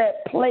took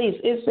that place.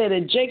 It said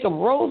that Jacob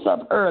rose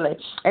up early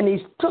and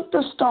he took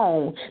the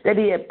stone that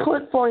he had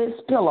put for his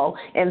pillow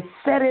and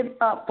set it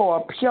up for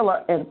a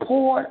pillar and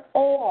poured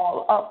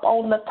oil up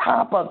on the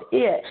top of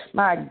it.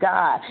 My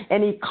God.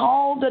 And he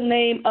called the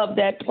name of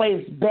that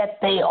place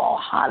Bethel.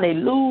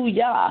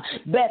 Hallelujah.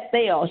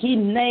 Bethel. He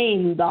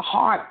named the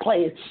hard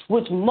place,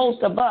 which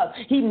most of us,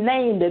 he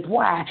named it.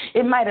 Why?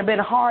 It might have been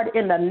hard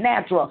in the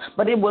natural,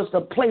 but it was the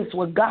place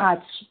where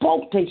God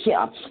spoke to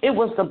him. It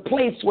was the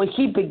place where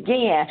he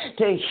began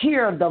to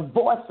hear the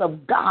voice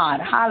of God.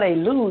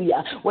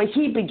 Hallelujah. Where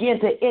he began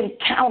to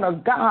encounter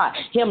God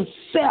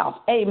himself.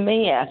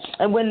 Amen.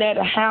 And when that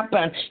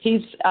happened,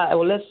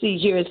 let's see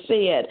here, it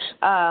said,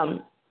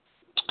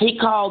 he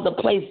called the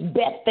place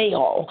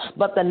Bethel,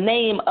 but the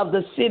name of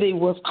the city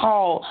was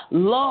called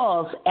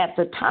Luz at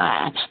the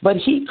time. But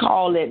he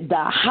called it the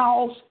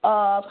house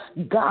of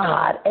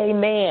God.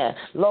 Amen.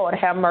 Lord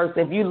have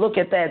mercy. If you look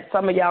at that,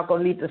 some of y'all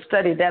going to need to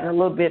study that a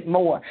little bit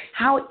more.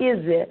 How is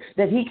it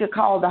that he could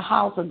call the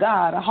house of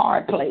God a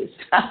hard place?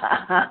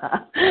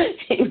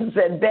 He was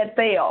at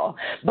Bethel.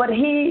 But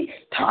he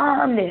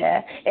termed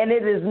it, and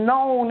it is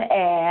known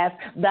as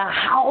the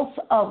house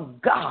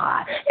of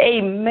God.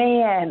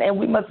 Amen. And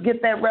we must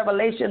get that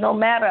revelation no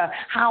matter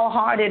how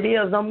hard it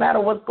is, no matter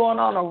what's going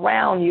on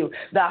around you.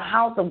 The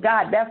house of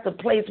God, that's the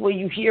place where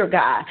you hear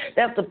God.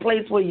 That's the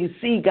place where you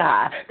see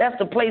God. That's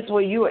the place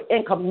where you are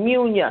in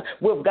communion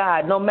with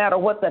God, no matter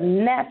what the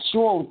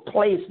natural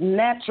place,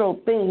 natural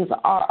things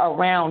are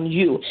around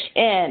you.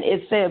 And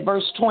it said,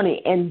 verse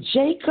 20, and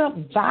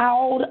Jacob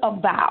vowed a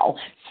vow,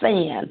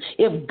 saying,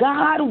 if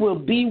God will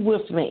be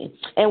with me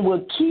and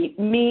will keep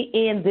me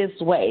in this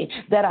way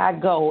that I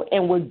go,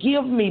 and will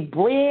give me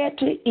bread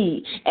to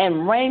eat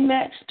and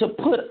raiment to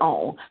put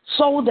on,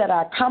 so that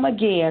I come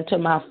again to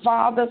my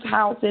father's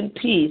house in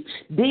peace,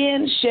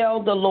 then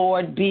shall the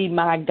Lord be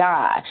my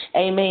God.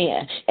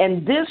 Amen.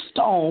 And this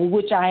stone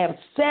which I have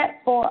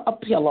set for a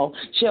pillow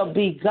shall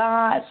be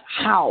God's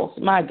house,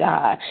 my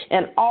God.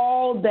 And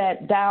all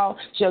that thou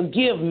shalt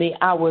give me,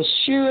 I will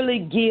surely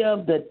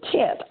give the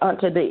tenth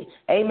unto thee.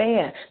 Amen.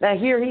 Amen. Now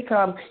here he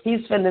comes.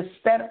 He's finna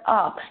set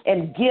up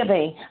and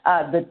giving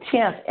the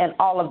tenth and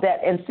all of that.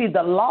 And see,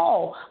 the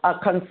law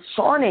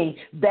concerning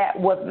that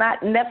was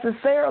not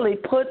necessarily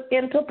put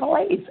into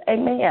place.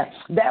 Amen.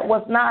 That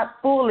was not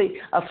fully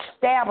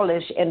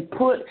established and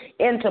put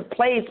into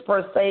place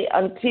per se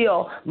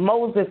until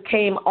Moses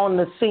came on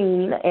the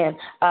scene and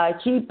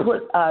he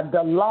put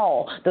the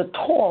law, the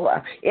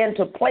Torah,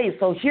 into place.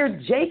 So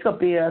here Jacob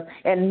is,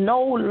 and no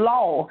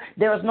law.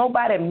 There's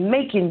nobody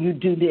making you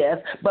do this,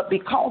 but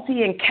because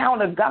he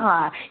encountered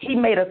God, he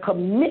made a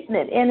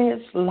commitment in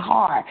his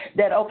heart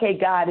that, okay,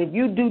 God, if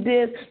you do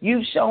this,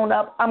 you've shown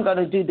up, I'm going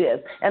to do this.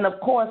 And of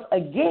course,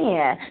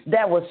 again,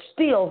 that was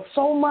still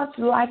so much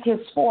like his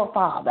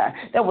forefather.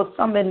 There was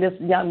some in this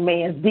young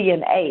man's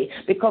DNA,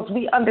 because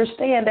we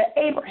understand that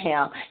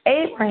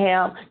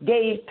Abraham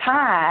gave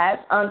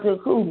tithes unto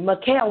who?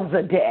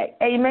 Melchizedek.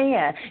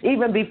 Amen.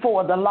 Even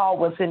before the law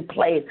was in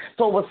place.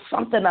 So it was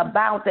something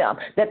about them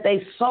that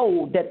they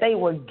sold, that they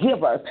were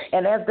givers.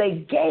 And as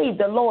they gave,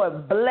 the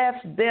Lord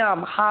blessed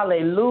them.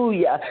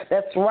 Hallelujah.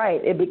 That's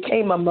right. It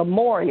became a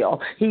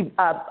memorial. He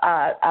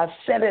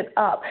set it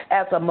up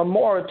as a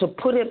memorial to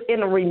put it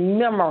in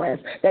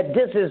remembrance that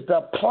this is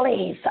the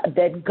place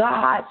that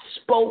God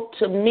spoke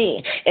to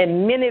me.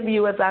 And many of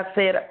you, as I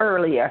said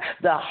earlier,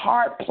 the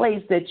hard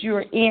place that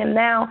you're in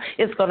now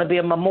is going to be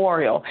a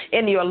memorial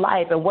in your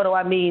life. And what do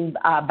I mean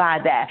by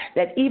that?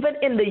 That even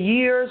in the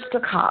years to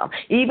come,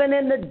 even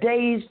in the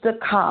days to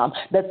come,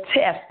 the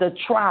test, the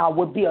trial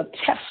would be a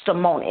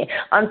testimony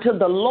unto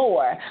the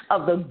Lord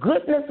of the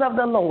goodness of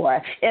the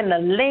Lord in the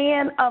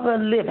land of the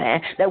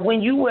living, that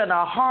when you were in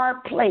a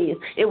hard place,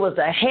 it was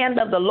the hand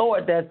of the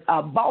Lord that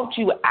brought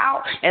you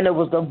out, and it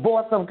was the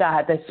voice of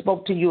God that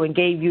spoke to you and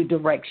gave you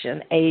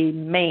direction.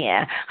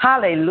 Amen.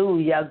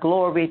 Hallelujah.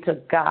 Glory to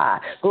God.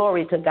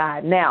 Glory to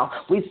God. Now,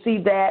 we see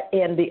that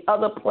in the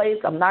other place.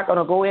 I'm not going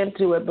to go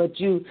into it, but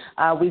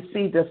we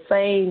see the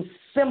same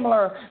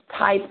similar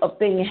type of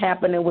thing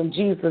happening when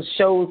Jesus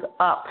shows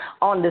up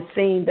on the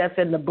scene. That's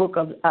in the book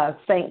of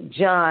St.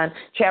 John,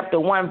 chapter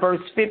 1,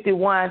 verse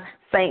 51.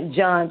 St.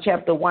 John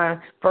chapter 1,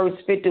 verse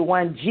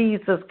 51,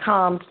 Jesus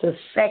comes to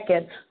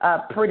second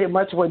pretty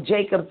much what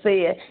Jacob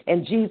said.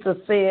 And Jesus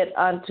said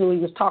he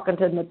was talking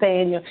to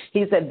Nathanael,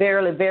 he said,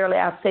 verily, verily,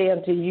 I say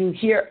unto you,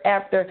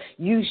 hereafter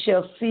you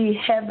shall see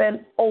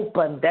heaven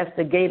open. That's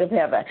the gate of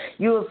heaven.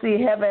 You will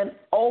see heaven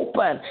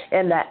open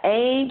and the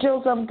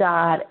angels of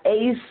God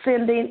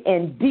ascending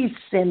and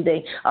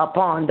descending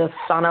upon the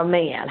Son of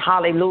Man.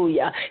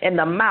 Hallelujah. In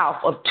the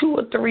mouth of 2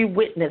 or 3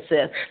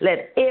 witnesses,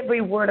 let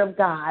every word of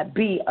God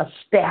be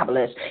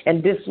established.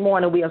 And this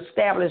morning we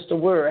established the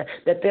word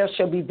that there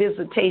shall be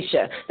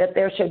visitation, that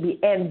there shall be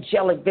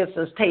angelic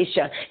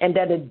visitation, and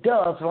that it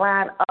does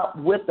line up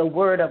with the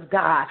word of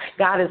God.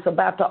 God is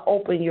about to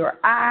open your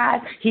eyes.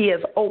 He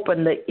has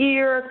opened the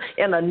ears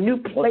in a new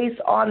place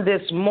on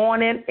this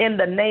morning in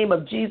the name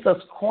of Jesus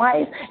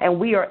Christ, and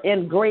we are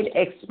in great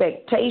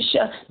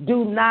expectation.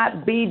 Do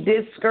not be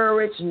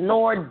discouraged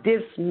nor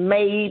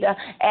dismayed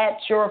at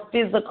your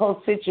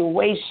physical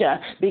situation,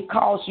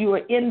 because you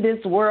are in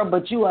this world,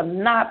 but you are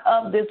not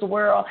of this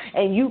world,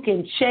 and you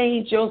can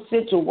change your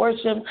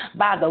situation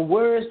by the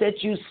words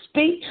that you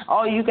speak.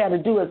 All you got to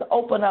do is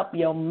open up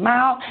your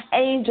mouth.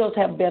 Angels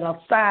have been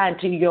assigned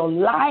to your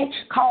life.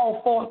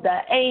 Call forth the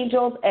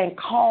angels and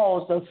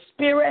cause the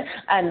spirit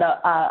and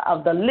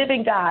of the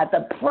living God,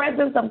 the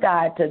presence of God,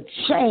 to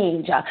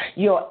change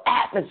your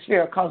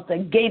atmosphere, because the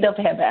gate of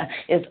heaven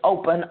is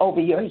open over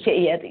your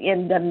head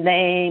in the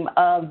name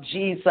of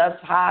Jesus.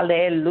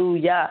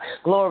 Hallelujah.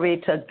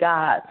 Glory to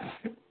God.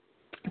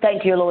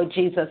 Thank you, Lord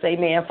Jesus.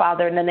 Amen.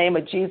 Father, in the name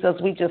of Jesus,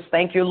 we just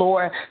thank you,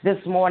 Lord, this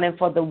morning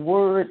for the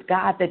word,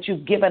 God, that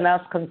you've given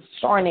us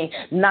concerning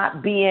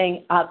not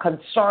being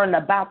concerned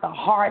about the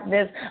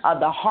hardness of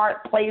the hard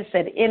place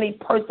that any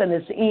person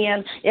is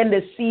in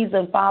this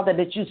season, Father,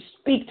 that you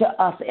speak to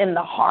us in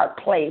the hard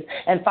place.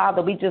 And,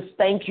 Father, we just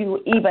thank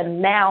you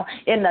even now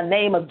in the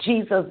name of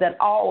Jesus that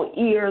all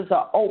ears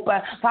are open.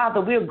 Father,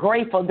 we're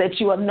grateful that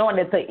you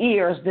anointed the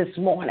ears this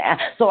morning,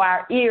 so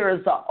our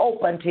ears are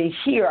open to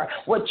hear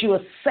what you are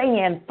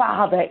saying,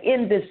 Father,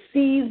 in this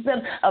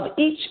season of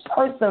each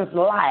person's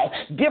life.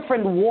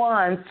 Different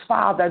ones,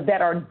 Father,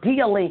 that are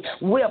dealing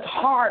with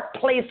hard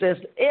places.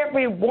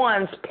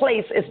 Everyone's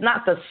place is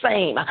not the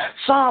same.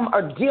 Some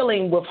are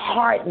dealing with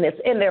hardness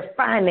in their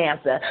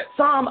finances.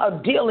 Some are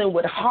dealing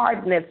with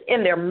hardness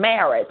in their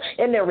marriage,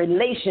 in their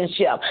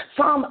relationship.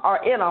 Some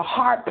are in a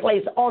hard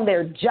place on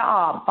their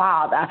job,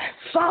 Father.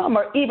 Some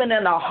are even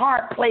in a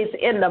hard place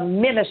in the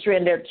ministry,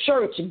 in their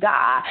church,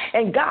 God.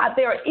 And God,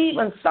 there are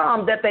even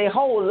some that they hold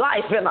whole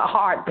life in a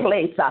hard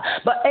place.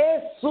 But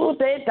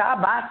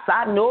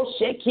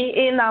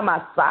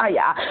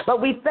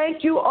we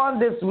thank you on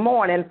this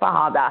morning,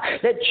 Father,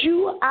 that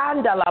you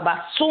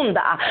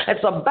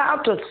it's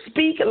about to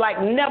speak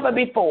like never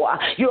before.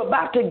 You're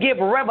about to give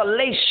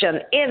revelation,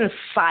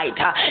 insight.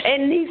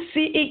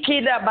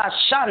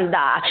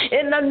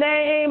 In the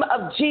name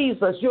of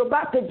Jesus, you're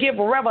about to give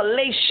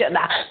revelation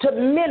to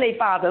many,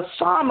 Father.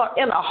 Some are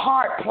in a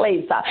hard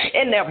place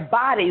in their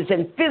bodies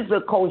and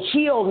physical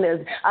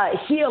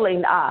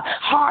healing,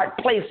 hard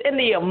place in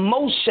the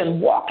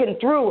emotion, walking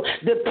through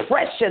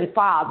depression,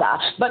 Father.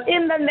 But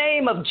in the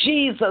name of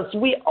Jesus,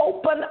 we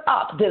open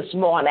up this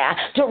morning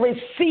to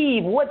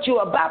receive what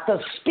you're about to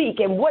speak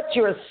and what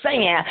you're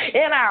saying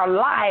in our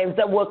lives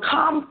that will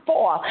come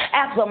forth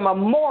as a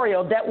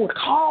memorial that will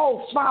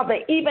cause, Father,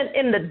 even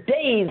in the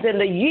days and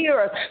the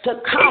years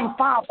to come,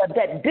 Father,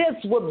 that this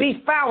will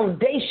be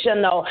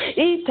foundational.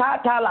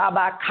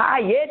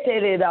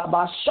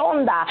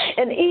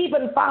 And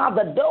even,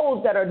 Father,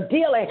 those that are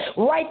dealing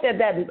right there,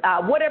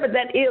 that whatever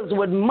that is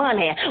with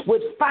money,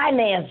 with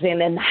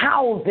financing and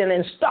housing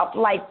and stuff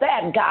like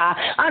that, God,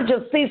 I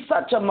just see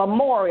such a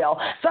memorial,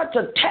 such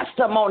a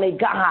testimony,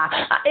 God,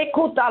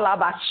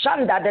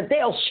 that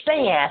they'll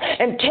stand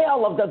and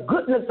tell of the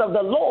goodness of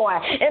the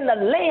Lord in the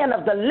land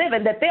of the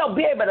living, that they'll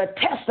be able to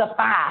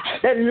testify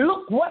that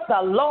look what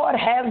the Lord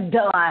has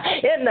done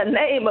in the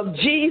name of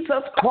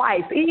Jesus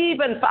Christ.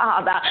 Even,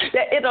 Father,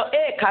 that it'll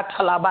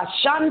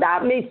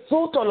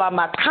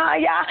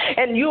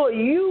and you'll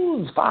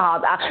use,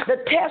 Father, the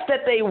test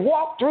that they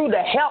walk through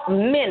to help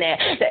many,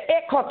 and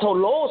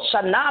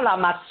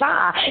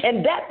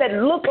that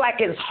look like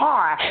it's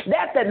hard,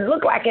 that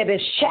look like it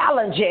is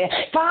challenging,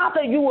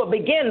 Father, you will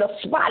begin to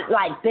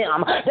spotlight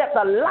them, that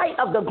the light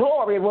of the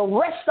glory will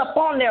rest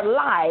upon their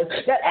lives,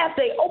 that as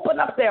they open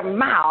up their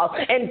mouth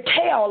and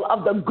tell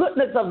of the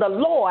goodness of the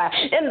Lord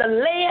in the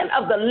land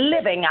of the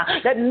living,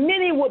 that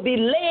many will be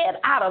led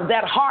out of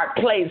that hard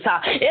place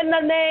in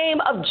the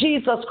name of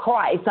Jesus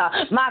Christ. In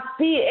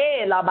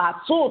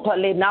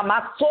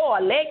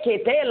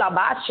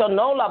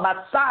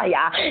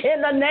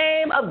the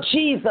name of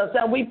Jesus,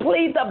 and we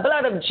plead the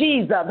blood of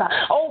Jesus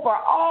over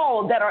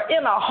all that are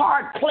in a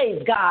hard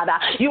place, God.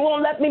 You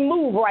won't let me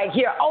move right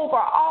here. Over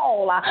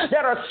all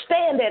that are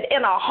standing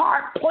in a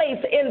hard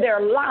place in their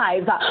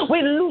lives,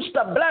 we loose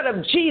the blood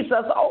of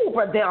Jesus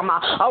over them,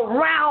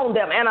 around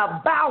them, and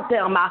about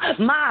them.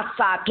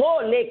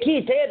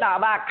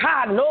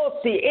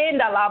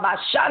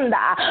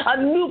 A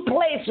new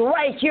place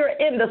right here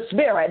in the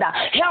spirit.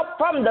 Help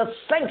from the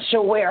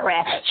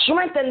sanctuary.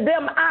 Strengthen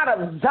them out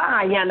of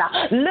Zion.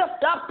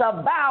 Lift up the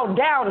bowed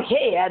down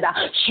head.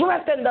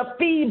 Strengthen the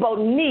feeble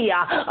knee.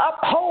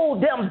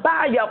 Uphold them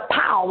by your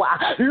power.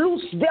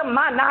 Loose them,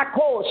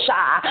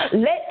 manakosha.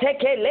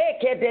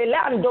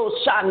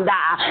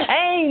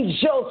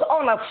 Angels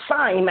on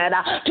assignment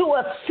to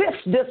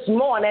assist this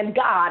morning,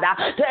 God,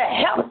 to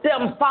help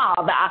them,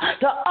 Father,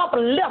 to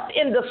uplift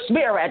in the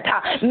spirit.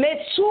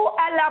 Mesu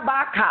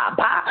alabaka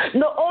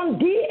no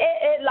ondi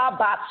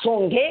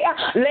elabasunge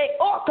le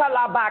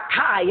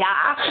otalabakaya.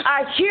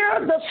 I hear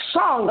the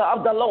song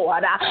of the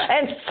Lord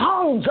and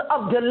songs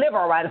of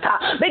deliverance.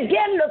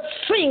 Begin to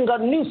sing a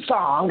new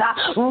song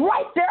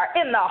right there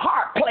in the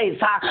heart place.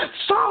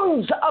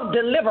 Songs of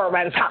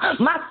deliverance.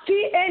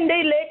 Masi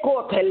endele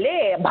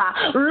koteleba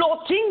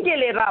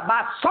lotingele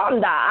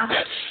rabasonda.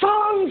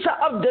 Songs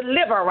of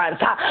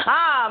deliverance.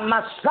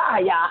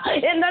 Messiah,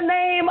 in the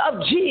name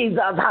of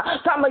Jesus.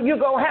 Some of you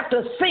going to have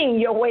to sing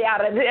your way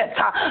out of this.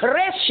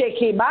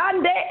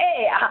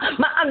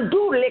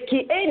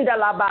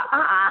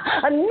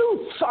 A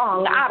new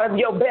song out of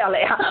your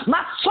belly.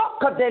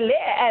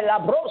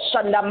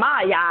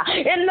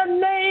 In the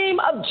name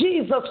of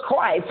Jesus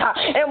Christ.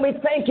 And we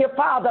thank you,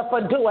 Father,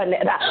 for doing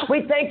it.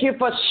 We thank you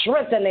for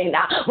strengthening.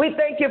 We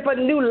thank you for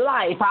new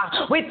life.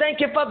 We thank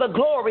you for the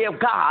glory of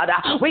God.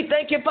 We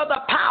thank you for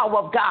the power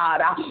of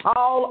God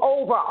all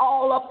over,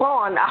 all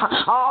upon,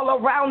 all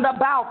around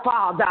about,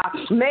 Father.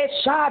 Me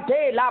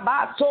shade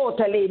laba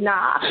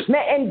sotelina, me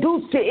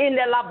induce in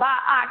the laba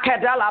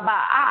akadalaba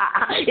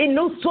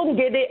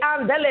inusunge de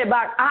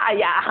andeleba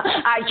aya.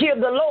 I hear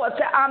the Lord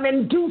say, I'm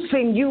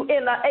inducing you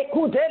in a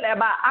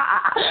ekudeleba.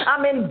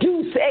 I'm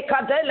induced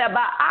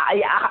ekadeleba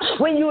aya.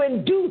 When you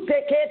induce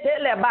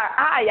ekedeleba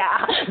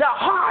aya, the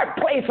hard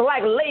place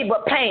like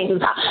labor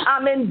pains,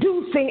 I'm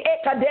inducing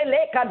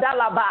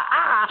ekadelekadalaba.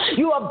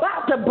 You're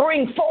about to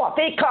bring forth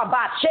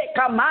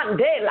ekabasheka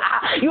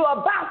mandela. You're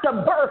about to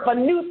birth a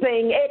new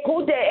thing.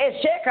 Ekude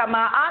esheka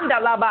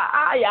maandalaba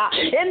aya.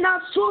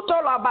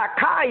 Enasutolaba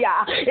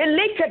kaya.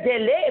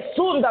 Elikadele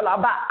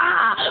sundalaba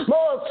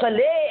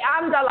mosale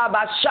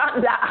andalaba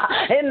shanda.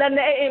 In the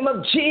name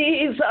of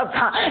Jesus.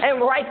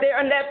 And right there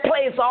in that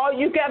place, all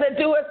you got to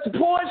do is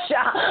push.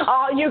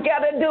 All you got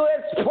to do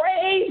is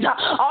praise.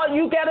 All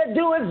you got to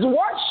do is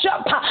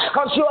worship.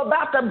 Because you're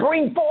about to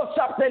bring forth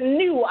something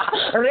new.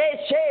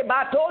 Reshe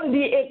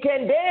batondi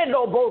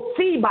ekendelo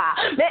bosiba.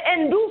 The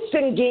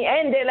inducing,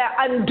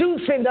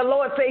 the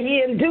Lord say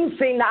he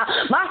inducing.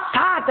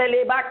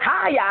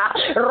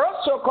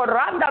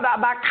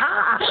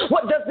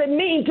 What does it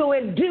mean to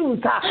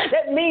induce?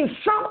 That means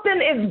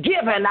something is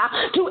given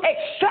to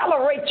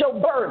accelerate your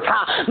birth.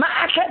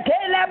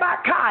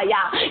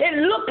 It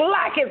looked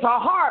like it's a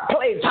hard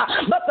place,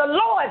 but the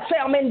Lord said,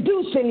 I'm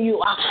inducing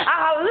you.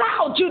 I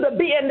allowed you to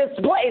be in this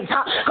place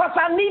because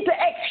I need to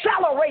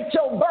accelerate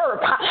your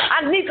birth.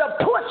 I need to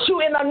put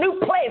you in a new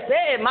place.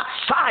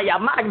 Messiah,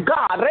 my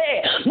God.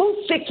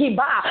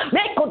 Musikiba,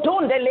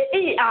 Mekotondele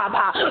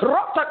Iaba,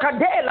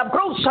 Rotakadela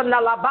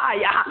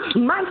Brusanalabaya,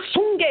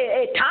 Mansunge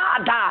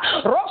Etada,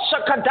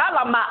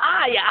 Rosakadala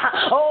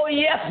Maaya. Oh,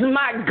 yes,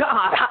 my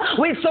God.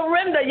 We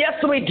surrender.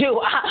 Yes, we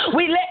do.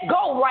 We let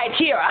go right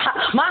here.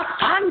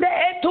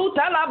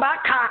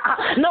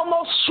 No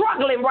more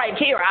struggling right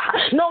here.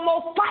 No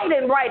more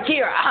fighting right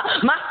here.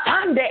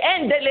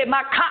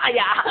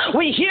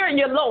 We hear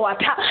you,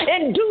 Lord,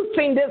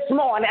 inducing this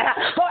morning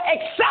for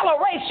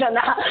acceleration.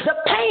 The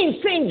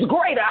pain seems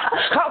greater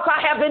because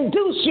I have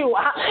induced you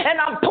and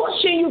I'm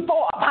pushing you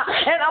forward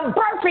and I'm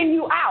birthing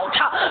you out.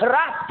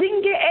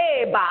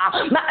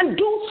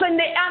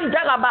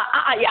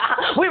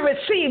 We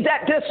receive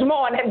that this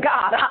morning,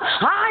 God.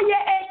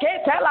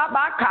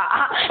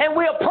 And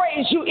we'll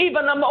praise you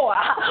even more.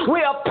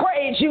 We'll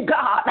praise you,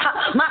 God.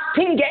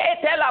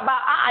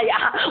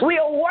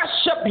 We'll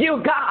worship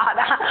you, God.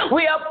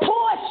 We'll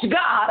push,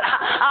 God.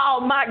 Oh,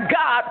 my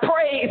God,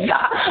 praise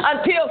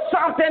until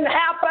something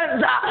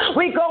happens.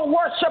 We going to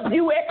worship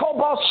you,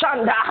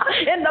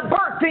 in the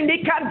birthing,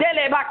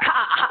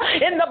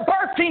 in the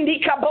birthing,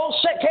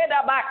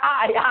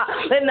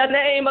 in the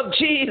name of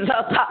Jesus.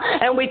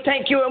 And we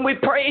thank you and we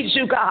praise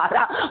you, God.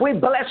 We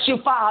bless you,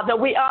 Father.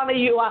 We honor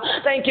you.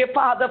 Thank you,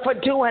 Father, for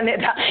doing it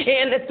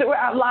in and through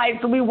our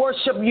lives. We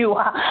worship you.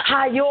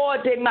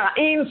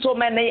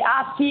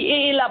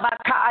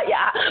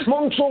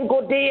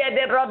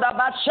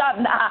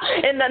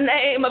 In the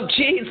name of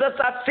Jesus,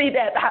 I see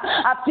that.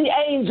 I see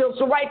angels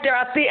right there.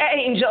 I see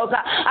angels.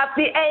 I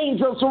see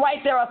angels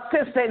right there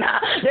assisting.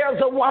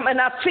 There's a woman.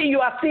 I see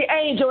you. I see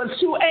angels and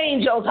two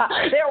angels.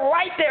 They're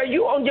right there.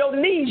 You on your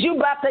knees. You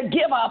about to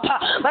give up.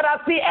 But I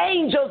see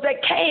angels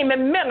that came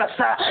and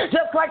minister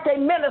just like they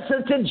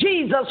ministered to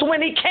Jesus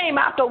when he came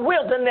out the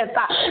wilderness.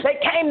 They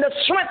came to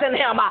strengthen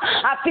him.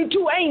 I see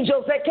two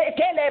angels that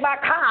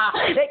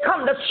they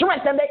come to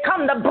strengthen. They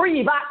come to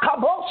breathe.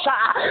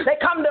 They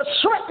come to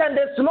strengthen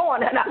this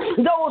morning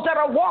those that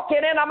are walking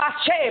in a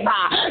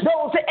masheba,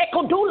 those that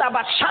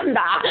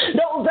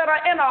those that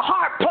are in a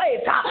hard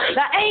place.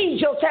 The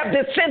angels have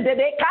descended.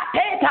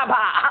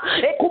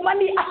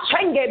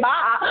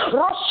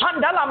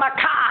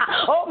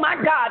 Oh my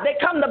God, they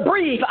come to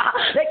breathe.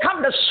 They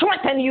come to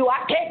strengthen you.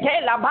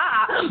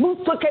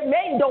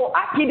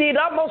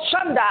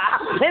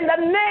 In the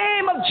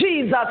name of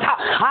Jesus.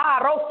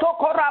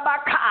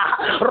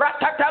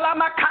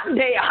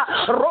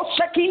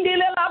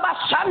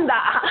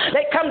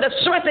 They come to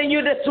strengthen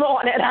you this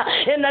morning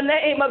in the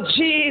name of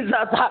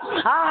Jesus.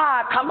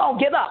 Come on,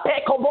 get up.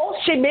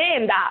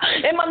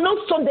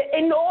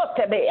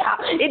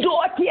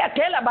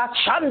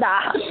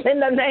 In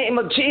the name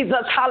of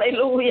Jesus.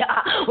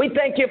 Hallelujah. We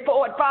thank you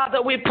for it,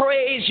 Father. We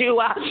praise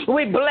you.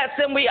 We bless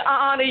and we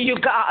honor you,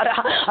 God.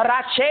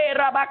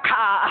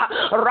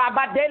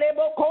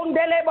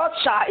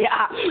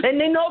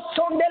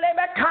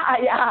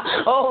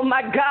 Oh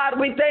my God,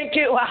 we thank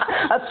you.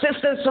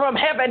 Assistance from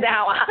heaven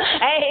now.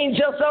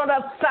 Angels on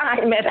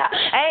assignment.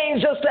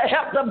 Angels to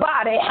help the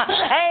body.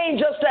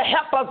 Angels to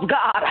help us,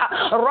 God.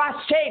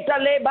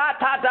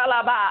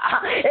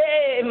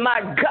 Hey,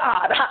 my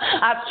God.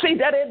 I see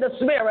that in the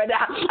spirit.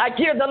 I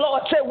hear the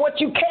Lord say, what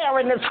you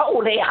carrying is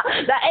holy.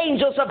 The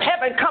angels of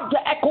heaven come to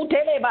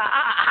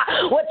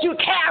what you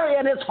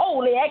carrying is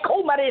holy.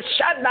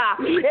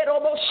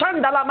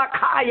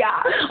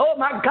 Oh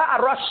my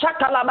God.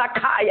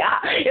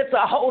 It's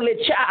a holy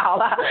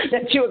child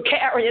that you're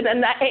carrying,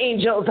 and the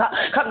angels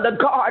come to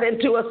guard and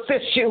to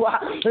assist you.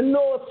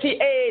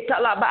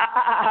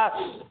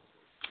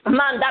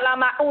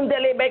 Mandalama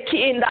undele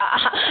bekinda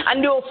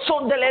and you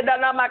sondele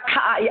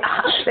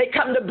dalamakaya. They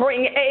come to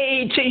bring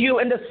aid to you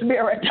in the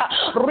spirit.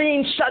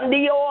 Rin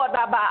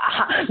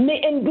sandiodaba me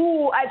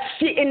endu I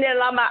see in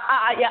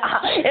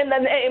the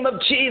name of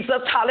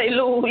Jesus.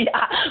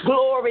 Hallelujah.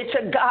 Glory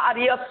to God.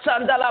 Your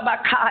son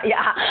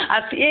dalabakaya.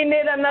 I see in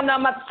the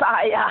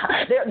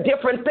Messiah. There are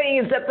different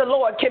things that the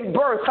Lord can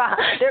birth.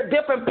 There are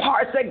different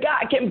parts that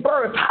God can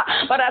birth.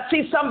 But I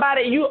see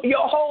somebody,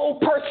 your whole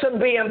person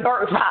being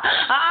birthed.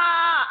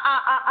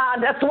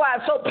 That's why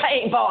it's so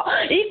painful.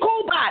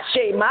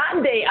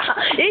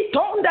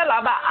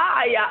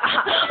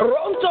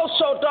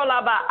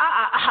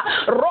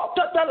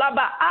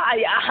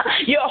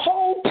 Your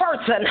whole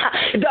person,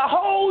 the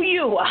whole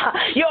you,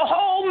 your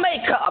whole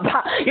makeup,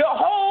 your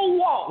whole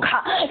walk.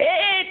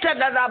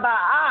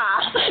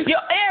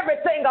 You're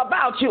everything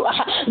about you.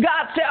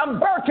 God said, I'm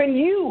birthing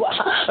you.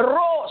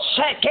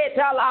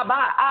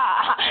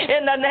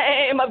 In the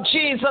name of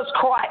Jesus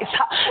Christ.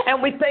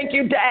 And we thank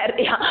you,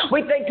 Daddy.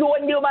 We thank you.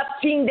 In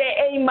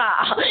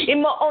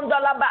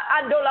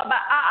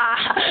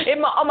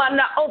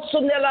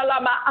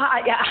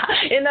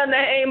the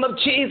name of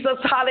Jesus.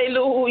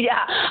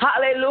 Hallelujah.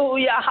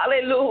 Hallelujah.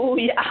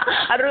 Hallelujah.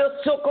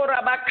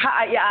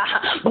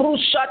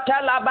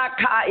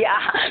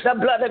 The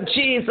blood of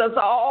Jesus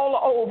all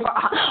over,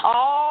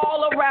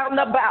 all around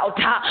about.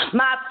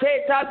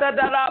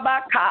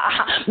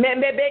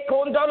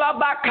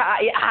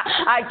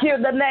 I hear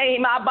the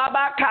name.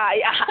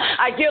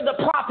 I hear the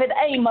prophet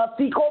Amos.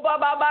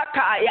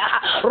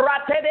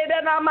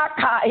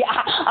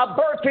 A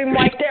birthing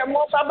right there.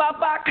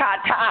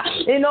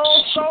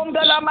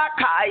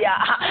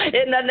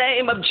 In the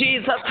name of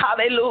Jesus.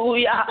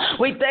 Hallelujah.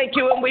 We thank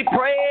you and we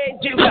praise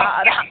you,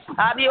 God.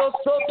 Adios.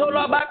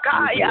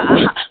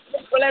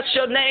 Bless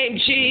your name,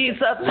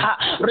 Jesus.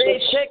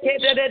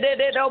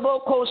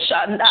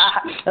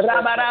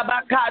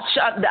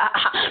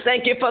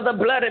 Thank you for the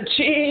blood of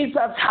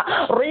Jesus.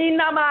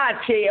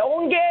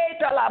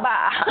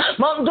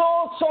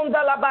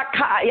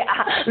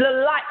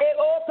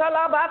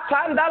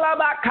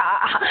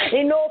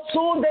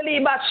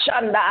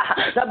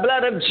 The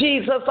blood of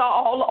Jesus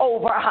all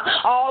over,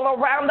 all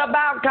around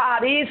about,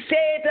 God.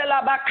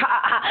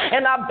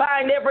 And I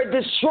bind every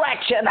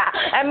distraction.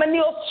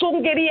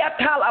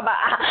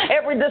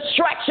 Every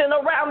distraction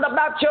around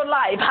about your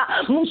life.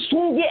 In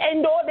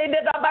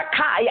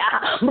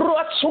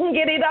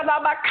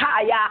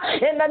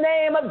the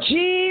name of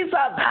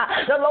Jesus,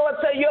 the Lord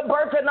said you're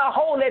birthing a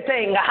holy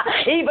thing,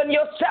 even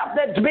yourself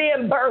that's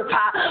being birthed.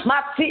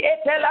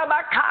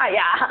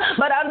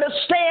 But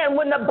understand,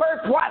 when the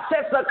birth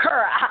process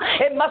occurs,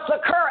 it must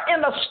occur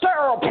in a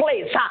sterile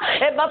place.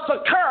 It must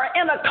occur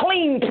in a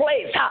clean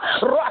place.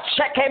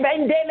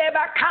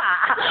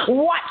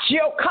 Watch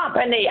your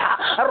company.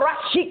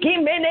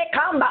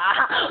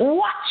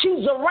 Watch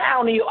who's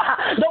around you.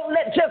 Don't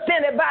let just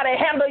anybody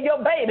handle your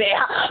baby.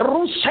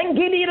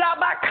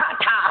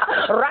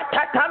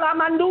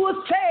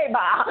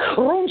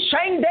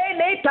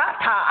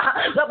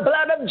 The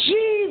blood of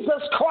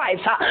Jesus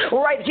Christ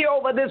right here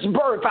over this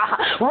birth,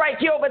 right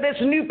here over this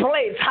new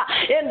place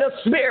in the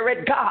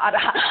spirit, God.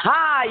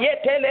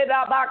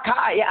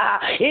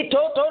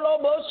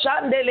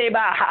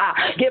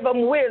 Give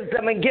them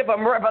wisdom and give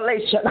them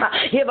revelation.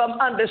 Give them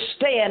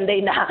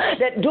understanding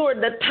that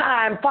during the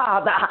time,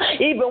 Father,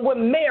 even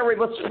when Mary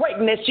was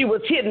pregnant, she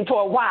was hidden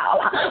for a while.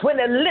 When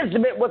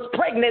Elizabeth was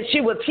pregnant,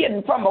 she was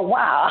hidden from a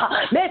while.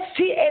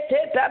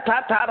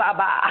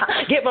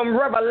 Give them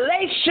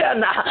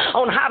revelation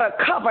on how to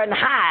cover and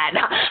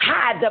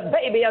hide the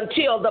baby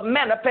until the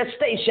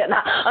manifestation,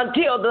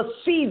 until the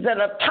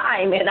season of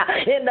timing,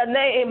 in the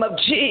name of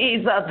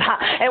Jesus.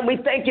 And we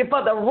thank you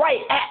for the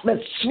right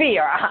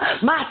atmosphere.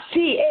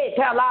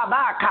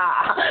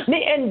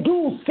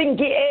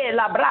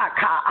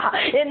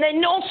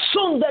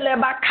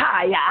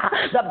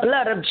 The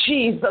blood of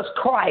Jesus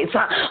Christ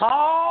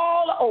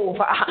all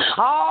over,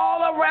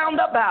 all around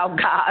about,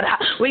 God.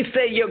 We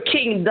say your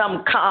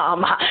kingdom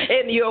come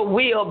and your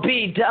will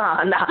be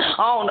done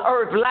on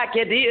earth like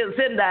it is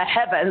in the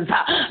heavens.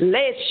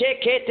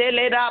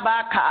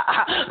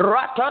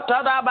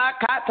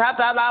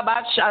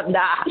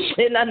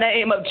 In the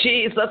name of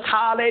Jesus,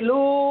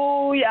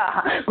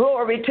 hallelujah.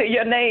 Glory to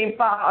your name,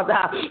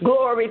 Father.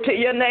 Glory to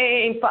your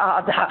name,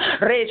 Father.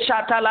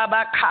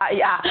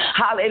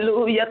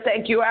 Hallelujah.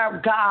 Thank you,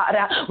 our God.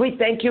 We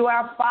thank you,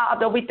 our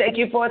Father. We thank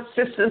you for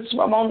assistance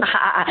from on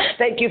high.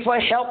 Thank you for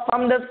help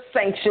from the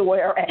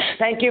sanctuary.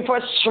 Thank you for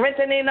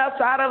strengthening us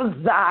out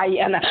of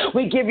Zion.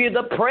 We give you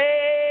the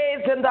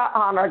praise and the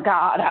honor,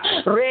 God.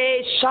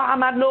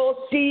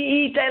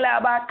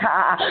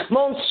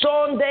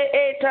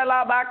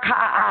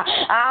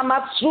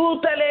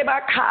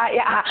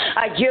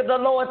 I hear the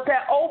Lord say,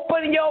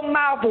 open your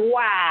mouth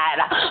wide.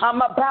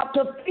 I'm about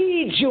to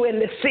feed you in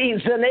the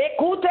season.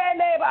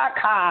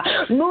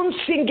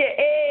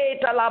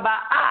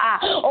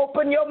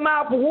 Open your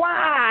mouth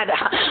wide.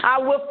 I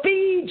will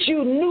feed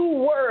you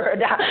new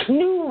word,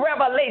 new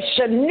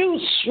revelation, new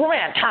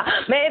strength.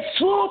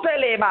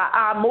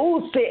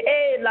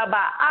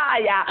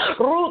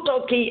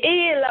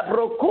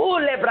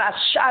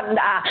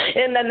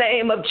 In the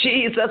name of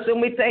Jesus,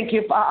 and we thank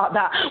you,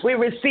 Father. We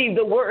receive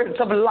the words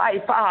of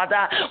life,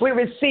 Father. We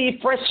receive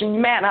fresh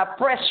manna,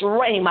 fresh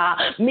rhema.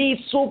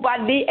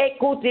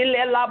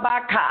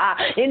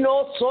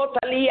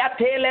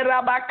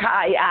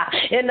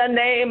 In the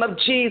name of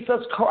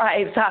Jesus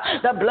Christ,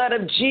 the blood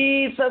of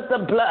Jesus,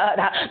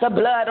 the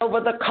blood over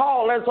the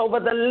callers over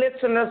the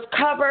listeners,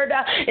 covered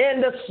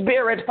in the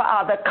spirit,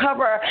 Father.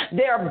 Cover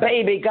their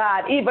baby,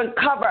 God. Even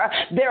cover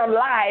their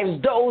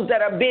lives, those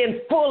that are being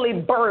fully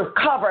birthed,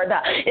 covered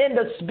in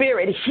the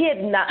spirit,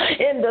 hidden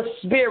in the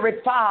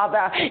spirit,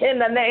 Father. In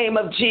the name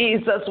of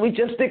Jesus, we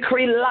just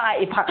decree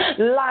life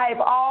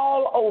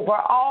all over,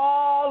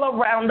 all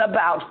around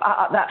about,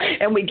 Father.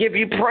 And we give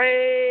you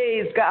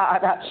praise,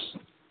 God.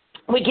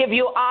 We give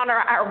you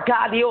honor, our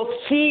God.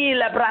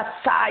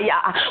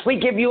 We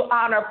give you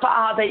honor,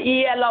 Father,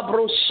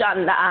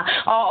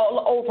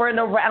 all over and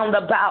around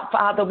about,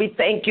 Father. We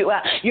thank you.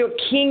 Your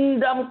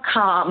kingdom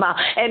come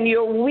and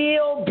your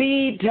will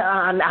be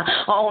done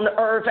on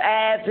earth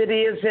as it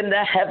is in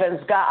the heavens,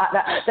 God.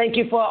 Thank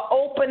you for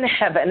open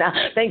heaven.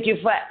 Thank you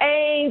for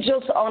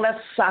angels on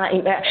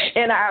assignment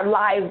in our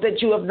lives, that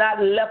you have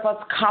not left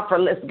us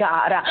comfortless,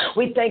 God.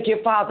 We thank you,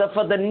 Father,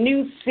 for the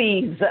new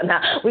season.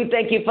 We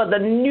thank you for the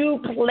new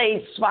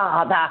place,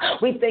 Father.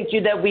 We thank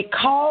you that we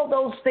call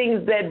those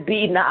things that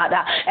be not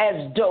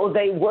as though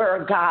they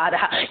were, God.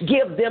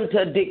 Give them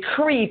to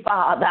decree,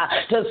 Father,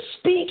 to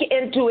speak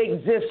into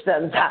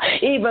existence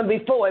even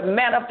before it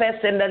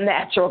manifests in the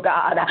natural,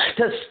 God,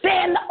 to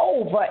stand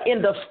over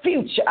in the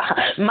future.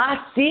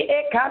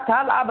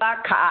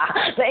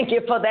 Thank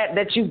you for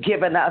that you've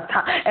given us,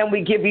 and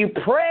we give you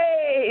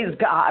praise,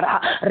 God.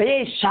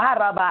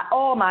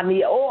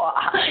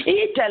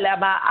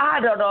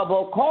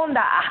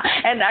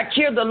 And I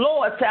hear the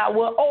Lord say,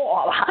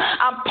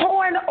 I'm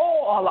pouring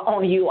oil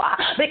on you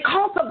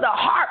because of the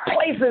hard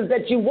places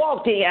that you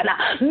walked in.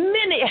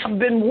 Many have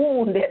been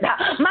wounded, but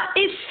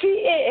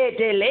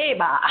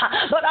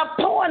I'm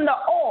pouring the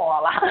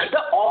oil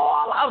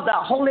of the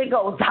Holy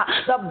Ghost,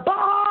 the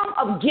balm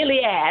of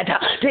Gilead,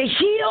 to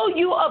heal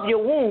you of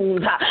your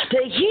wounds,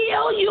 to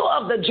heal you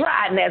of the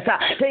dryness,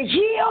 to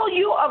heal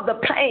you of the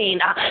pain,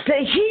 to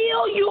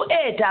heal you.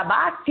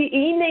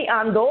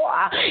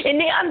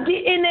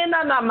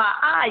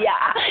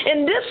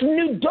 In this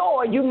new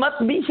door, you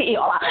must be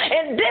healed.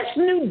 In this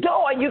new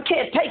door, you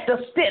can't take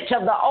the stitch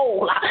of the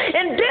old.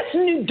 In this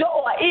new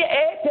door,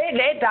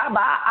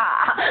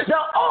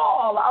 the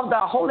oil of the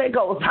Holy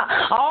Ghost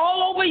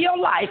all over your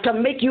life to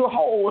make you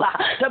whole,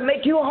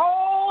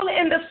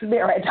 in the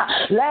spirit.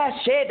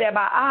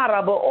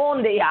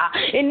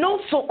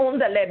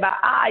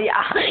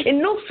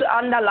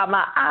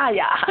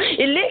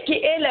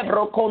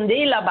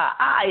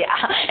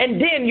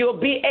 And then you'll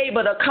be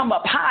able to come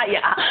up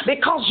higher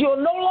because you'll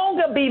no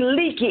longer be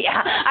leaky.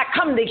 I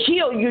come to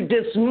heal you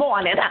this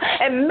morning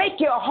and make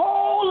you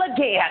whole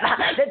again,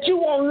 that you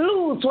won't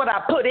lose what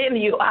I put in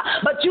you,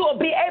 but you will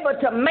be able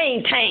to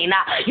maintain.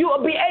 You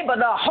will be able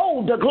to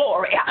hold the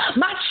glory.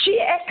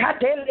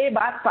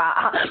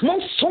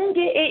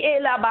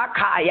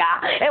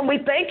 And we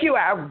thank you,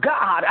 our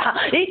God.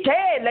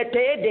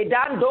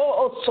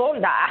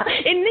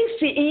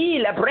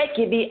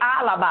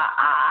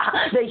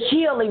 The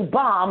healing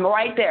balm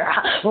right there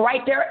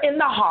in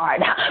the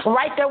heart,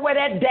 right there where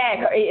that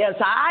dagger is.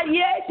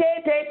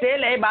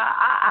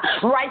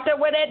 Right there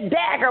where that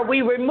dagger,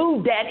 we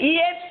remove that.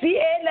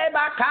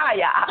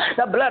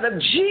 The blood of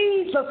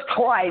Jesus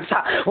Christ,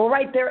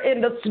 right there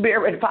in the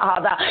spirit,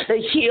 Father.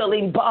 The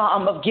healing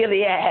balm of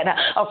Gilead,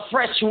 a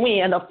fresh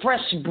wind, a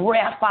fresh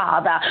breath,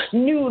 Father.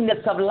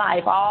 Newness of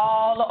life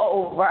all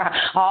over,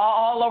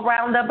 all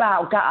around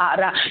about, God.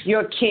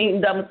 Your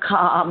kingdom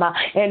come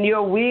and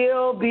your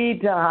will be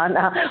done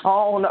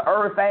on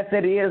earth as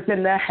it is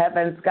in the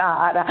heavens,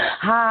 God.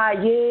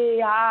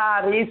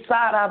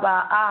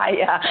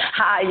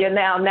 Higher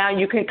now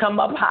you can come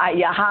up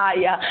higher.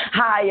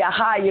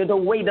 The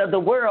weight of the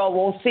world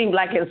won't seem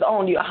like it's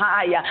on you.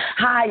 Higher.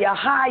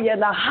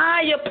 The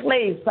higher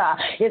place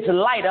is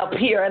light up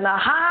here. In the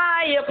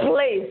higher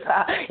place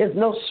is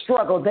no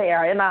struggle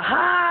there. In a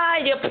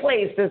higher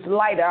place is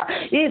lighter.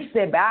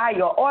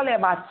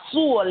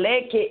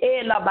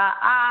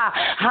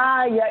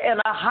 Higher in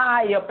a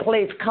higher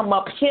place, come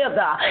up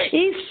hither.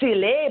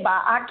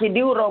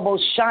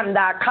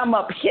 Come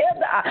up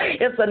hither.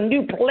 It's a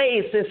new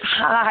place. It's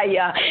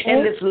higher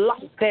and it's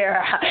light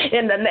there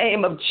in the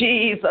name of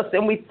Jesus.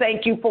 And we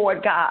thank you for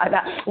it, God.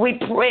 We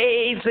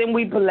praise and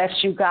we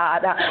bless you,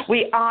 God.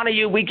 We honor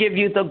you. We give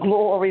you the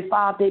glory,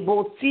 Father. We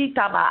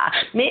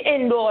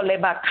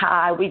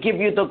give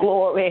you the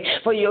glory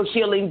for your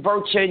healing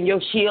virtue and your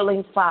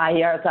healing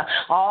fires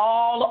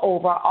all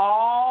over,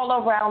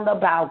 all around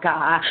about,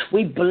 God.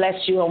 We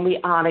bless you and we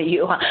honor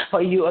you,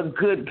 for you are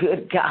good,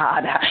 good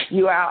God.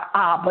 You are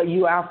Abba,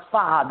 you are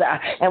Father,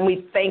 and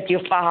we thank you,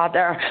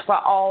 Father, for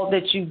all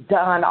that you've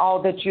done,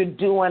 all that you're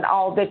doing,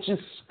 all that you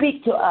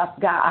speak to us,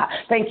 God.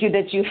 Thank you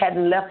that you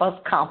hadn't left us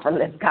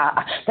comfortless, God.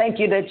 Thank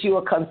you that you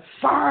are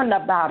concerned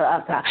about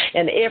us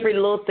and every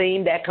little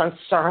thing that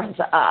concerns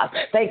us.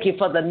 Thank you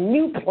for the a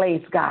new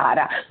place, God.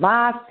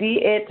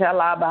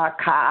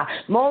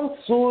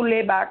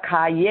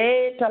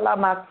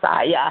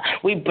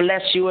 We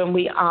bless you and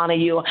we honor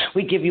you.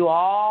 We give you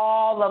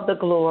all of the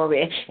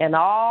glory and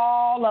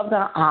all of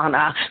the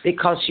honor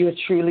because you're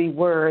truly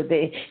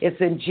worthy. It's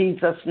in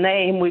Jesus'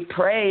 name we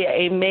pray.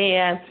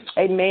 Amen.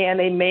 Amen.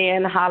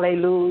 Amen.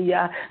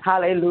 Hallelujah.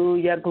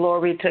 Hallelujah.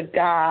 Glory to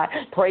God.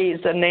 Praise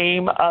the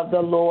name of the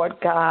Lord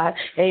God.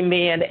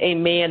 Amen.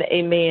 Amen.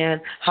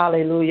 Amen.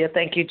 Hallelujah.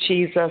 Thank you,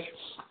 Jesus.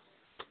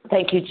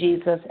 Thank you,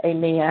 Jesus.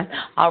 Amen.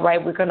 All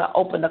right, we're going to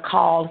open the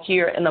call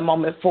here in a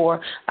moment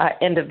for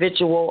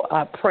individual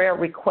prayer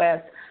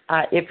requests.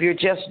 If you're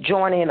just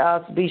joining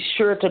us, be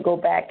sure to go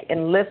back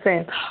and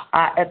listen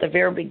at the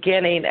very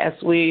beginning as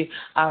we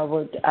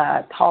were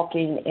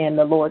talking and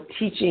the Lord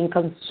teaching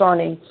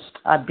concerning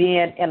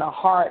being in a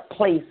hard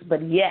place,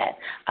 but yet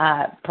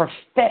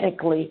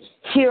prophetically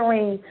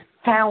hearing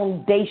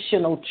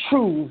foundational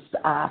truths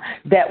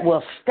that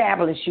will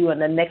establish you in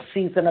the next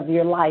season of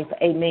your life.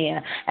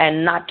 Amen.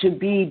 And not to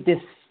be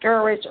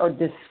discouraged or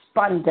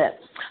despondent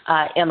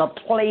in a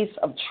place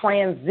of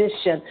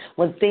transition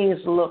when things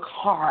look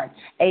hard.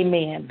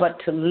 Amen. But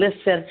to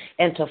listen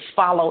and to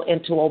follow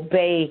and to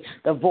obey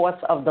the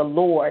voice of the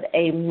Lord.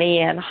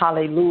 Amen.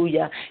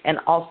 Hallelujah. And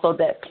also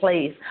that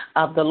place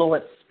of the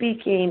Lord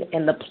speaking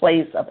in the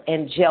place of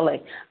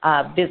angelic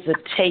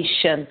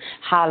visitation.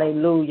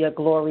 Hallelujah.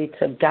 Glory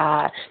to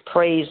God.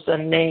 Praise the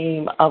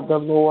name of the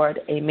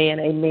Lord. Amen.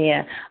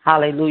 Amen.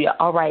 Hallelujah.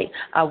 All right.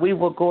 We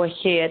will go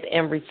ahead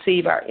and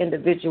receive our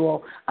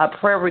individual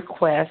prayer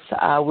requests.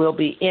 We'll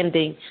be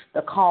ending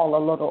the call a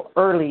little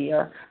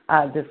earlier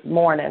this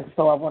morning.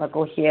 So I want to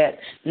go ahead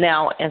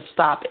now and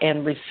stop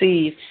and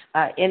receive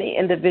any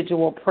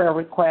individual prayer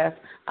requests.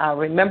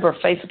 Remember,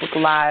 Facebook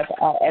Live,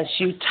 as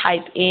you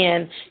type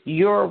in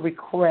your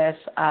request,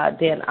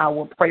 then I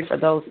will pray for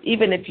those.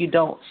 Even if you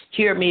don't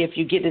hear me, if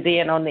you get it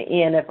in on the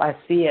end, if I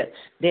see it,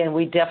 then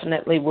we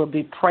definitely will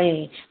be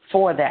praying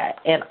for that.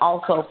 And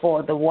also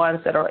for the ones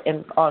that are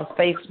on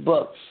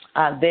Facebook,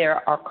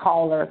 there are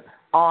callers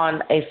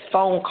on a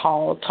phone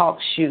call talk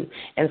shoe.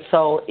 And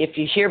so if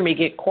you hear me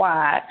get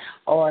quiet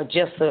or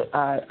just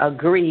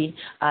agree,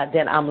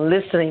 then I'm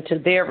listening to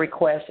their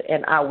request,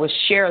 and I will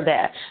share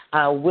that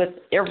with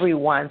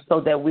everyone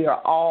so that we are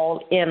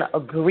all in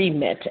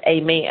agreement.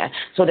 Amen.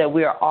 So that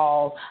we are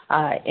all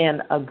in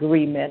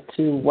agreement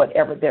to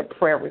whatever their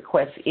prayer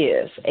request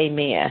is.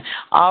 Amen.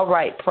 All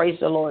right. Praise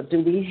the Lord. Do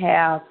we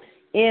have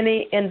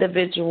any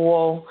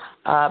individual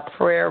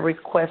prayer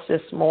requests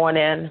this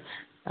morning?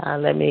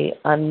 Let me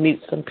unmute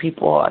some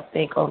people, I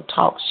think, on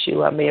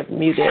TalkShoe. I may have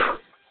muted.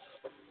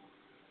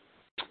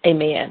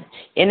 Amen.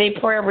 Any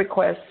prayer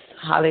requests?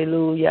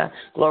 Hallelujah.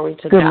 Glory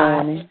to God. Good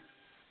morning.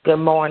 Good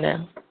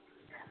morning.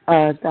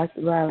 Dr.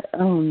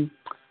 Riley,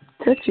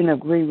 touch and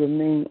agree with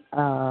me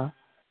that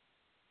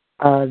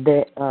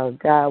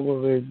God will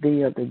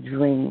reveal the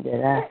dream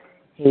that I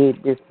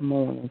had this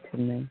morning to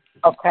me.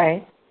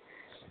 Okay.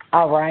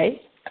 All right.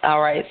 All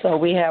right. So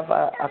we have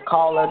a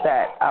caller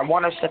that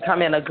wants us to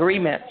come in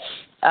agreement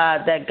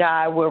that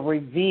God will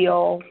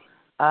reveal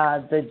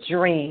the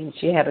dream.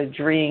 She had a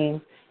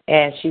dream,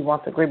 and she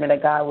wants agreement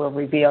that God will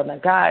reveal. Now,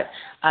 God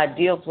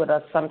deals with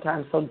us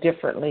sometimes so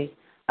differently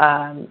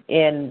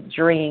in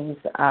dreams.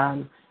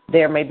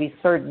 There may be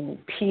certain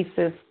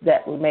pieces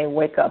that we may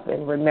wake up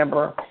and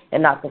remember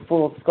and not the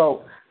full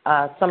scope.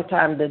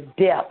 Sometimes the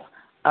depth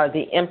or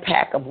the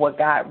impact of what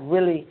God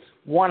really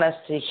wants us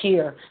to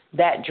hear,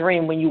 that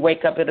dream, when you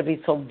wake up, it'll be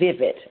so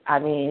vivid. I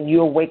mean,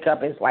 you'll wake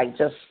up, it's like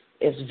just,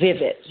 it's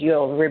vivid.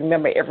 You'll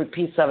remember every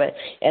piece of it,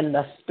 and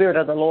the Spirit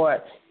of the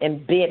Lord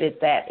embedded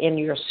that in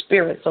your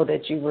spirit so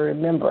that you will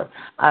remember.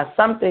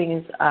 Some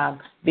things,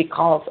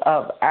 because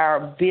of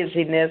our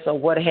busyness or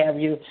what have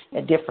you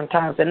at different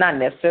times, and not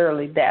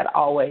necessarily that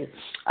always,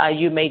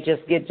 you may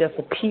just get just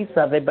a piece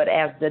of it, but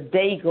as the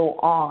day go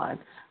on,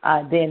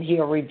 then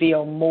he'll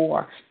reveal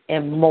more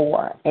and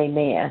more.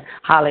 Amen.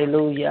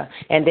 Hallelujah.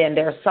 And then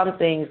there are some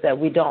things that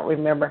we don't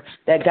remember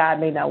that God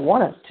may not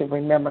want us to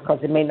remember because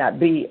it may not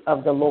be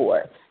of the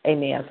Lord.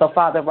 Amen. So,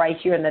 Father, right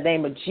here in the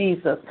name of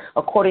Jesus,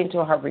 according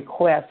to her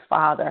request,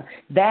 Father,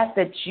 that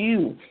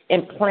you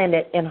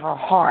implanted in her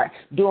heart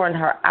during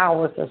her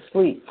hours of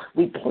sleep,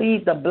 we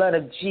plead the blood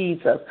of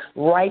Jesus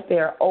right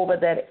there over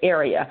that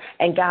area.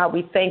 And, God,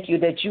 we thank you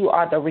that you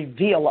are the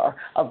revealer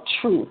of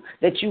truth,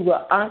 that you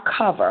will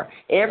uncover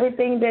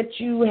everything that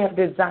you have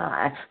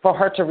designed for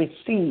her to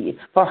receive,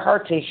 for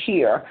her to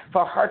hear,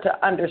 for her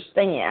to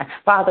understand.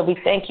 Father, we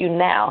thank you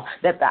now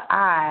that the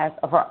eyes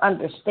of her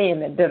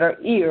understanding, that her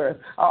ears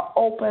are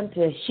open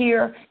to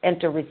hear and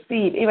to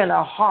receive, even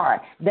her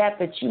heart, that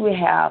you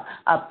have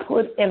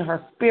put in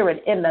her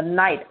spirit in the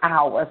night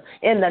hours.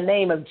 In the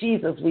name of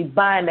Jesus, we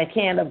bind the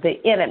hand of the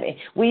enemy.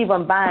 We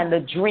even bind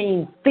the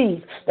dream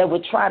thief that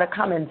would try to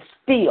come and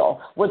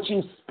steal what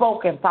you've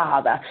spoken,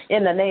 Father,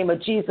 in the name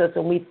of Jesus.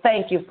 And we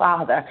thank you,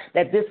 Father,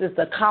 that this is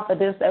the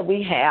confidence that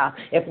we behalf.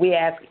 If we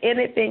ask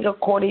anything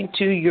according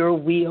to your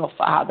will,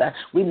 Father,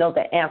 we know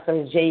the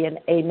answer is yea and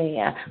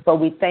amen. But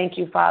we thank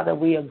you, Father.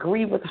 We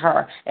agree with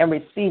her and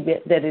receive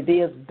it, that it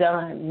is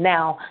done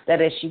now,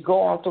 that as she go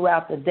on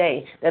throughout the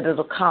day, that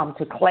it'll come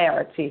to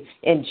clarity.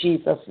 In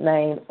Jesus'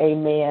 name,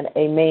 amen,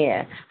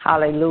 amen.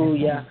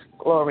 Hallelujah.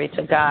 Glory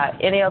to God.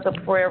 Any other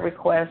prayer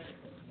requests?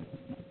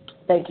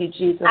 Thank you,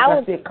 Jesus. I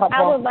would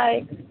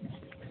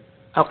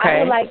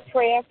like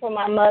prayer for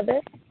my mother.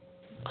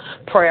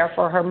 Prayer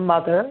for her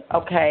mother,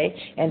 okay.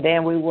 And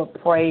then we will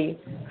pray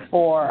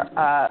for,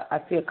 I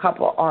see a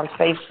couple on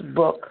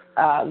Facebook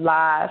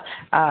Live,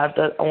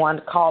 the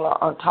one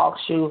caller on Talk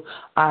Show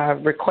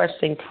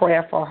requesting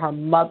prayer for her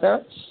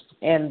mother.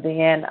 And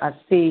then I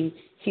see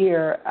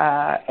here,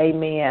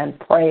 amen,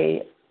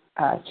 pray,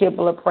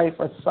 Kibla, pray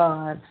for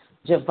son,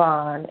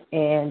 Javon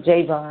and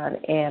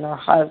her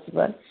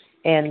husband.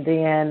 And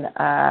then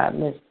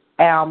Miss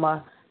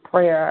Alma,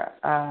 prayer,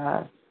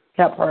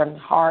 help her in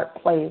hard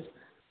place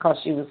because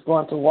she was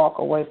going to walk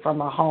away from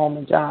her home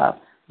and job.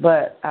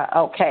 But,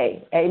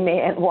 okay,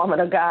 amen, woman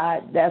of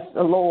God, that's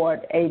the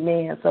Lord,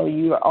 amen. So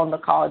you are on the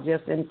call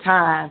just in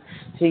time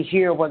to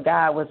hear what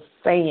God was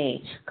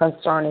saying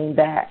concerning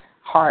that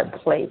hard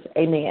place.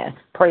 Amen.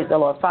 Praise the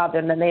Lord. Father,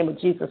 in the name of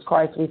Jesus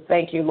Christ, we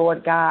thank you,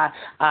 Lord God,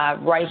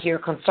 right here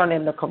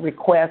concerning the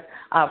request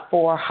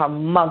for her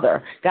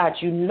mother. God,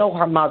 you know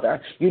her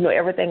mother. You know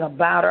everything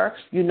about her.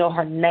 You know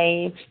her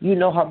name. You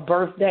know her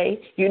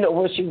birthday. You know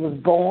where she was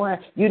born.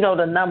 You know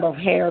the number of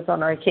hairs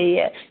on her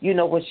head. You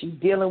know what she's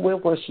dealing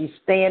with, where she's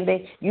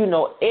standing. You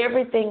know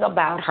everything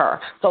about her.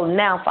 So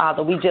now,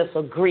 Father, we just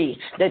agree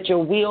that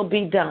your will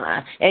be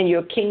done and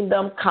your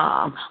kingdom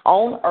come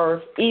on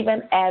earth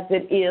even as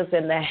it is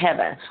in the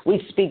heaven.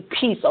 We speak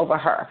peace over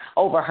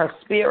her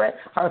spirit,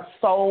 her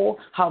soul,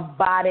 her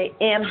body,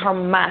 and her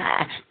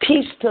mind.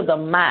 Peace to the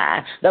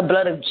mind. The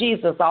blood of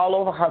Jesus all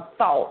over her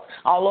thoughts,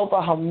 all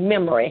over her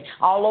memory,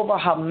 all over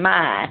her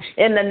mind.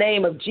 In the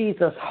name of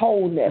Jesus,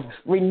 wholeness,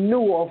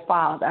 renewal,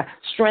 Father.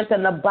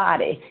 Strengthen the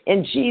body.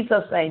 In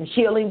Jesus' name,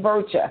 healing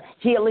virtue,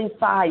 healing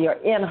fire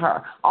in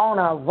her, on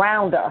her,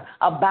 around her,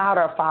 about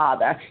her,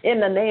 Father. In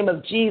the name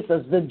of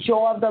Jesus, the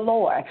joy of the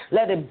Lord,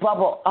 let it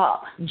bubble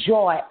up.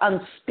 Joy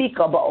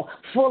unspeakable,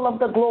 full of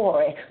the glory.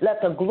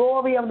 Let the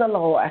glory of the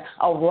Lord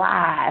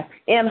arise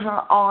in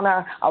her, on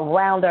her,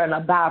 around her, and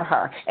about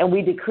her. And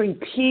we decree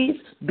peace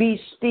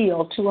be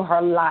still to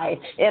her life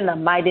in the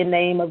mighty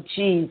name of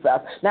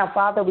Jesus. Now,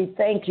 Father, we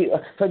thank you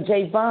for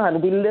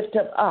Javon. We lift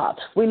him up.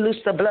 We loose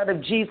the blood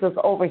of Jesus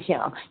over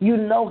him. You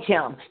know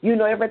him. You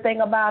know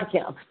everything about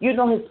him. You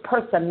know his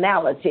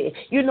personality.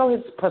 You know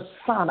his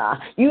persona.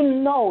 You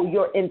know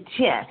your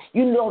intent.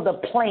 You know the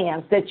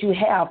plans that you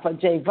have for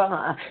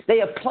Javon.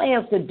 They are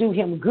plans to do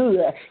him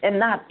good and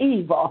not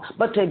evil,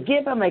 but to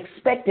give him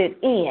expected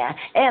end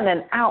and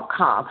an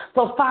outcome.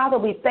 So, Father,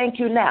 we thank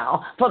you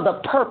now for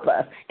the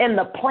purpose and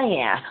the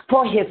plan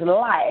for his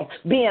life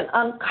being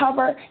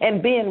uncovered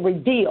and being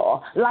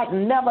revealed like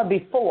never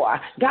before.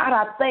 God,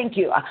 I thank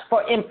you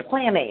for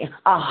implanting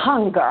a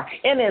hunger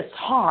in his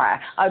heart,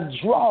 a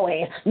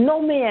drawing.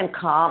 No man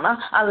come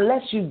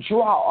unless you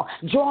draw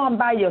him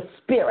by your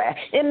spirit.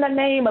 In the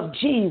name of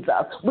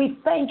Jesus, we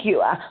thank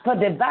you for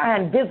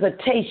divine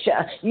visitation.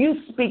 You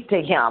speak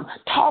to him,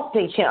 talk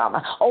to him,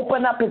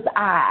 open up his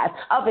eyes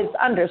of his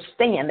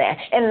understanding,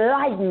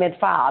 enlightenment,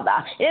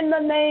 Father. In the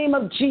name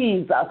of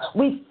Jesus,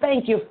 we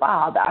thank you,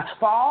 Father,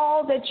 for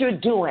all that you're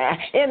doing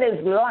in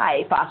his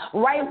life,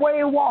 right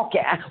where he's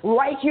walking,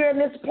 right here in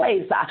this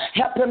place.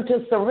 Help him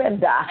to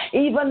surrender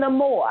even the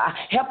more.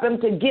 Help him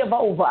to give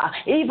over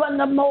even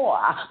the more.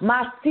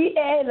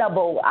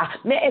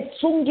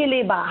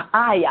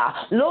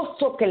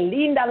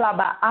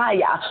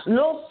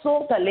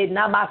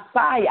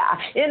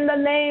 In the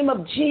name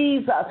of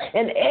Jesus,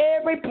 in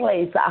every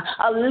place,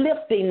 a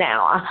lifting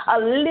now, a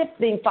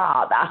lifting,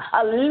 Father,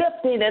 a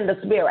lifting in the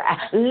spirit.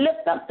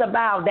 Lift up the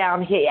bow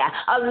down here,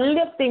 a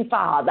lifting,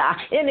 Father,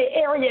 in the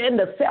area in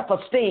the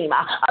self-esteem,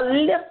 a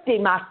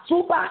lifting,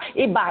 masupa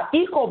iba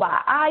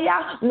ikoba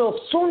aya no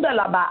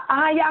sundala ba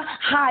aya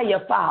higher,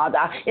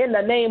 Father, in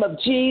the name of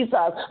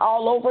Jesus,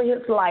 all over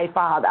his life,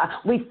 Father.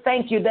 We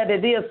thank you that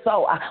it is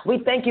so. We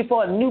thank you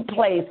for a new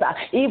place,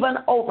 even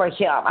over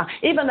him,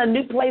 even a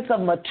new place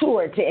of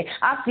maturity.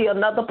 I see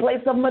another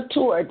place of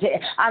maturity.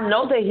 I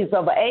know that he's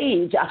of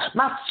age.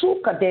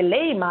 Masuka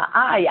delema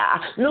aya,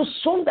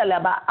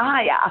 nusundeleba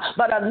aya,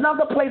 but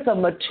another place of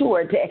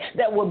maturity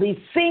that will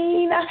be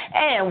seen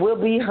and will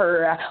be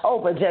heard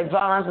over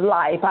Javon's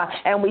life.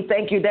 And we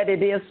thank you that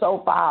it is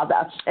so,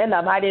 Father, in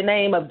the mighty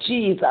name of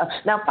Jesus.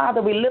 Now,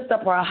 Father, we lift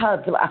up our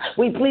husband.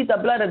 We plead the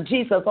blood of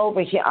Jesus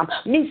over him.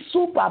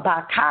 Misupa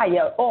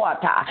bakaya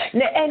orta,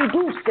 ne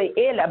enduse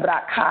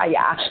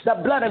elebrakaya, the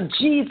blood of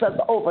Jesus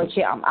over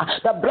him,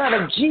 the blood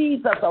of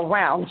Jesus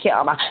around him.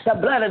 him. The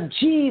blood of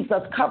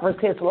Jesus covers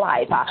his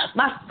life.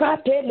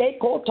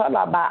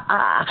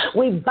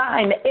 We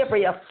bind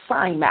every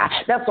assignment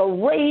that's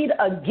arrayed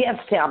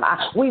against him.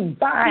 We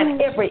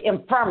bind every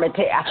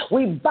infirmity.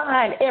 We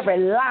bind every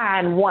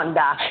lying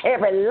wonder,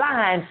 every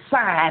lying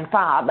sign,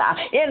 Father,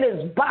 in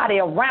his body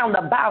around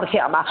about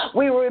him.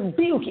 We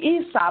rebuke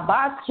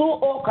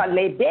Isabasu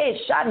Okalebe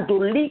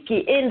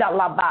Shanduliki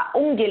Indalaba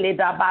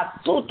Ungilida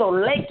Basuto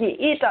Leki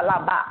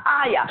Italaba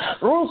Aya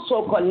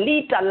Ruso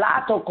Kolita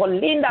Lato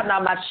Kolinda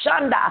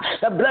Namashanda.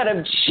 The blood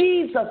of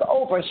Jesus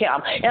over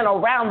him and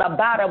around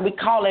about him. We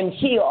call him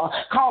healed,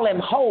 call him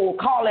whole,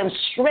 call him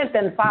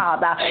strengthened,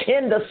 Father,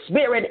 in the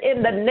spirit,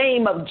 in the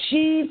name of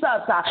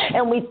Jesus.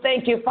 And we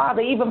thank you,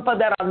 Father, even for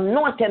that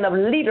anointing of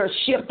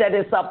leadership that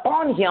is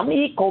upon him.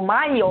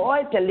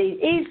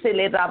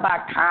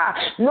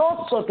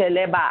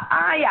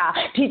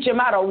 Teach him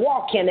how to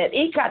walk in it.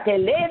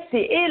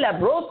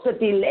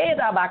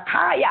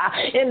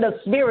 In the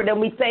spirit. And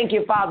we thank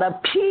you, Father.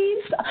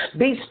 Peace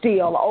be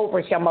still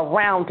over him,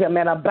 around him,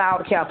 and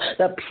about him.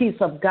 The peace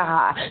of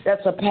God that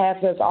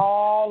surpasses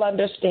all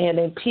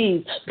understanding.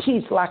 Peace,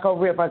 peace like a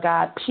river,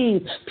 God.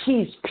 Peace,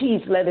 peace,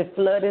 peace. Let it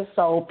flood his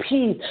soul.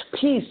 Peace,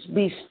 peace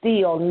be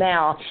still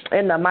now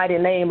in the mighty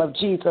name of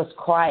Jesus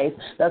Christ,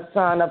 the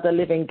Son of the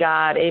living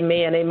God.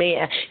 Amen,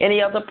 amen.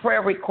 Any other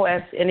prayer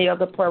requests? Any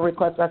other prayer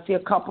requests? I see a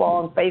couple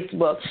on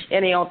Facebook.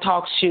 Any on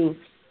TalkShoe?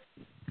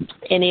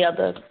 Any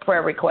other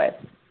prayer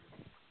requests?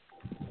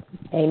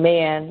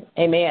 Amen.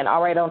 Amen.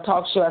 All right, on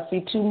TalkShoe, I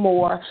see two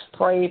more.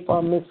 Pray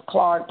for Miss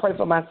Clark. Pray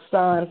for my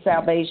son's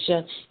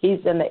salvation. He's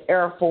in the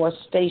Air Force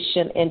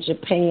Station in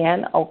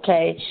Japan,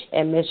 okay?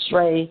 And Miss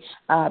Ray,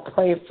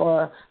 pray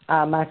for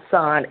my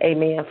son.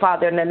 Amen.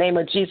 Father, in the name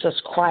of Jesus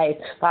Christ,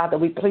 Father,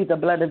 we plead the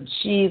blood of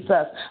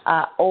Jesus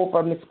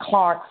over Miss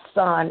Clark's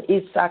son,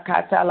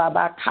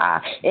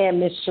 Isakatalabaka, and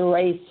Miss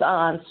Sheray's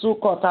son,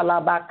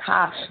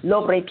 Sukotalabaka,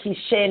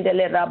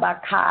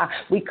 Lobrekishendelabaka.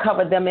 We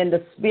cover them in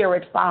the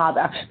spirit,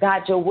 Father.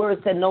 God, your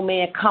word said no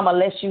man come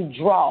unless you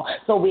draw.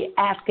 So we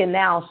asking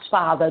now,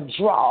 Father,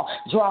 draw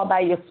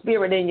by your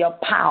spirit and your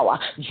power.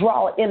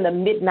 Draw in the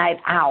midnight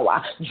hour.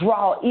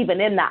 Draw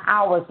even in the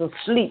hours of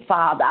sleep,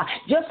 Father.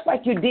 Just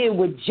like you did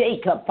with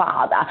Jacob,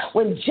 Father.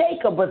 When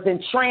Jacob was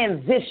in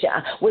transition,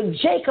 when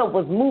Jacob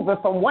was moving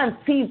from one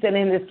season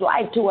in his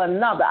life to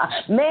another,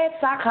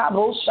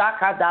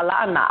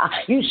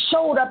 you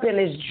showed up in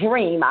his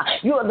dream.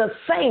 You are the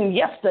same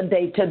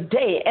yesterday,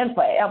 today, and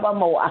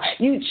forevermore.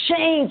 You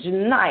change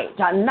not.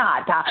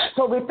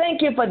 So we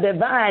thank you for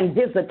divine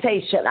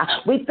visitation.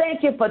 We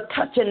thank you for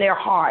touching their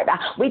heart.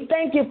 We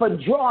thank you for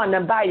drawing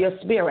them by your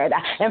spirit.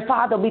 And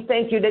Father, we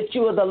thank you that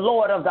you are the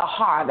Lord of the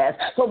harvest.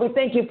 So we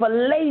thank you for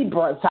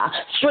laborers,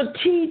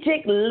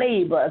 strategic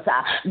laborers,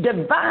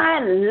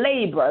 divine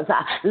laborers,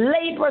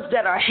 laborers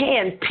that are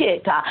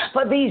handpicked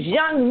for these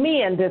young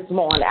men this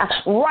morning,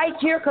 right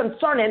here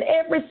concerning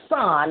every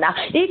son.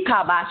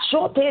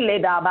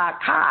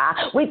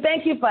 We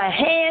thank you for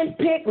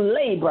handpicked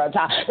laborers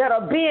that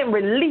are being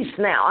released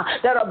now,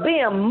 that are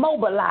being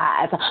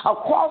mobilized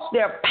across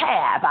their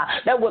path,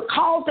 that will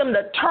cause them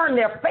to turn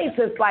their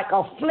faces like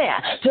a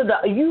flint to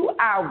you,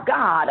 our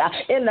God,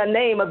 in the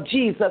name of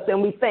Jesus.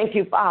 And we thank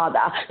you, Father,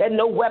 that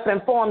no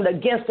weapon formed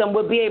against them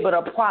will be able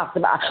to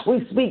prosper.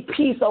 We speak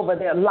peace over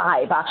their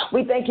life.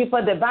 We thank you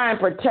for divine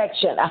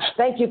protection.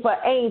 Thank you for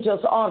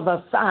angels on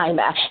the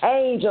assignment.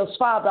 Angels,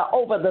 Father,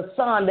 over the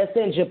son that's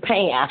in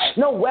Japan.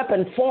 No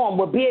weapon formed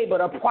will be able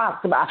to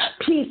prosper.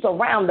 Peace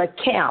around the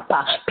camp.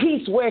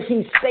 Peace where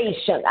he's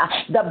stationed.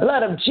 The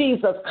blood of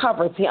Jesus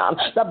covers him.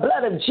 The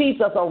blood of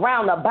Jesus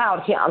around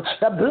about him.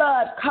 The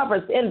blood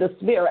covers in the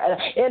spirit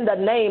in the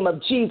name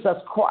of Jesus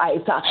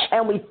Christ.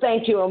 And we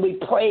thank you and we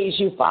praise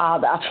you,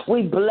 Father.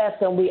 We bless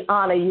and we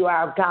honor you,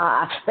 our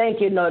God.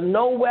 Thank you.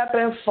 No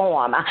weapon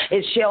formed.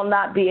 It shall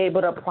not be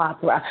able to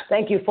prosper.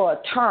 Thank you for a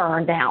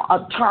turn now.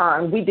 A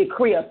turn. We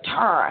decree a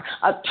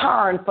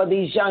turn for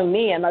these young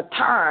men. A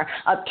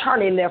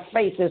turning their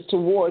faces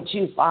towards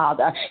you,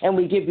 Father. And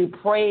we give you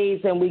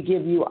praise and we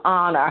give you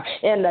honor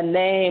in the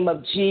name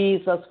of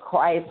Jesus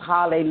Christ.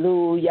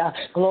 Hallelujah.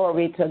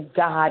 Glory to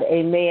God.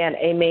 Amen.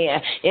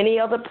 Amen. Any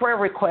other prayer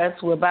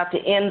requests? We're about to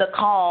end the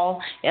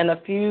call in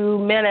a few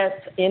minutes.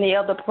 Any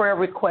other prayer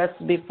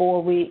requests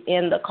before we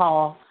end the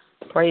call?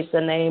 Praise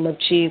the name of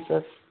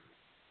Jesus.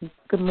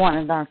 Good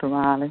morning, Dr.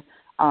 Riley.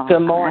 Good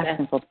morning. I'm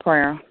asking for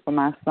prayer for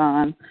my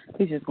son.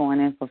 He's just going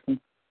in for some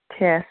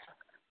tests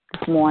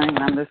this morning.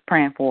 I'm just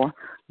praying for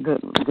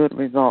good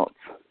results.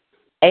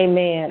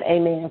 Amen.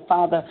 Amen.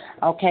 Father,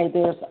 okay,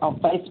 there's on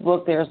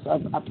Facebook, there's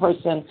a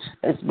person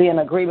that's being in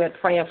agreement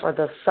praying for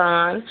the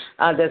son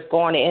that's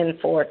going in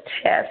for a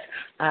test.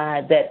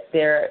 that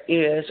there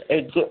is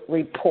a good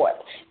report.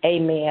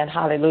 Amen.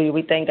 Hallelujah.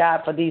 We thank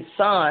God for these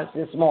sons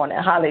this morning.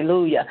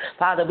 Hallelujah.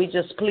 Father, we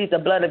just plead the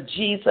blood of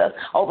Jesus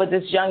over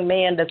this young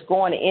man that's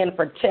going in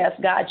for tests.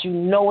 God, you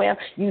know him.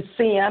 You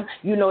see him.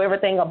 You know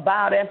everything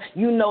about him.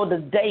 You know the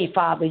day,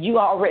 Father. You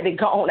already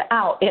gone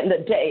out in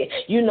the day.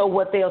 You know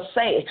what they'll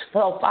say.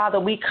 So, Father,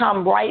 we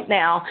come right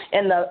now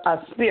in the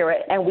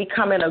spirit and we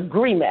come in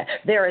agreement.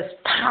 There is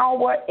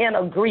power in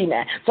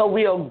agreement. So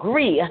we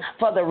agree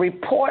for the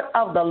report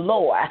of the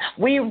Lord.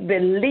 We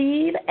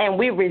believe and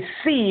we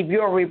receive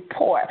your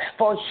report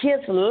for his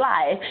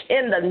life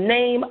in the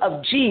name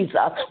of Jesus.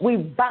 We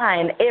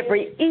bind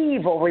every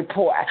evil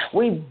report.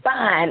 We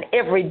bind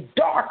every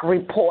dark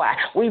report.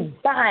 We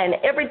bind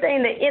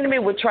everything the enemy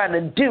would try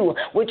to do,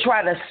 would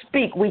try to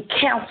speak. We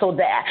cancel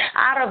that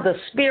out of the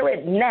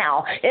spirit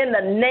now in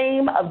the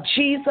name of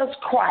Jesus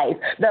Christ,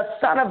 the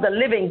Son of the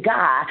living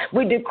God.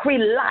 We decree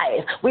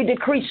life. We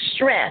decree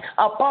strength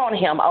upon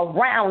him,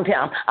 around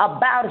him,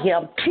 about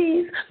him.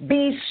 Peace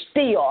be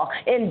still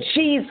in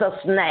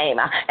Jesus' name.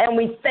 And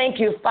we thank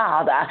you,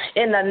 Father,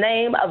 in the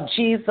name of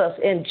Jesus.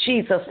 In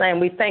Jesus' name,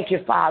 we thank you,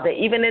 Father,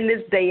 even in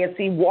this day as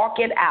he walk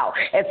it out,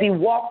 as he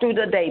walk through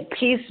the day,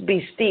 peace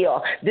be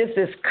still. This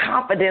is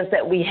confidence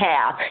that we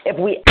have. If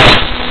we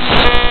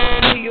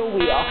ask your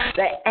will,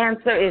 the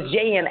answer is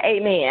yea and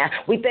amen.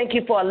 We thank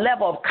you for a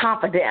level of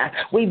confidence.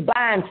 We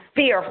bind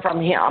fear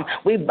from him.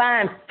 We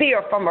bind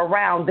fear from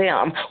around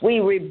them. We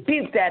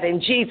rebuke that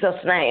in Jesus'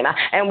 name.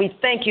 And we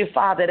thank you,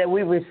 Father, that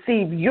we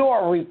receive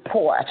your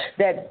report,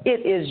 that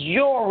it is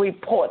your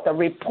report, the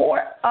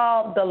report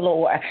of the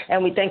Lord.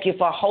 And we thank you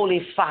for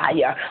holy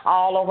fire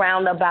all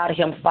around about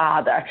him,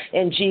 Father.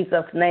 In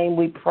Jesus' name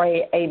we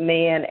pray,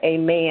 amen,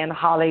 amen,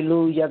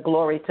 hallelujah,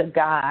 glory to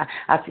God.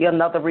 I see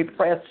another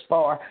request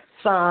for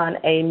son,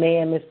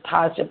 amen. Miss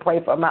Tasha,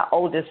 pray for my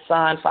oldest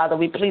son. Father,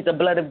 we plead the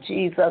blood of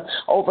Jesus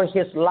over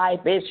his life.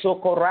 In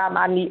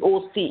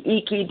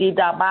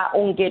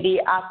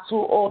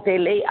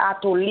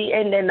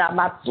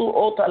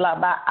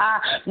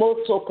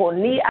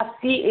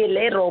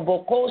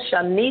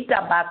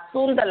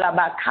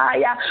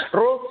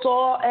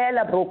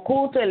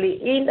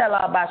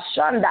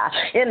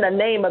the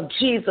name of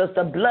Jesus,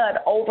 the blood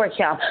over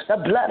him, the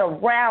blood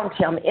around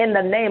him. In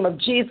the name of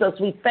Jesus,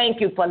 we thank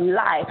you for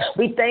life.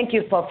 We thank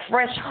you for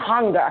fresh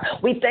hunger.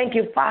 We thank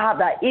you,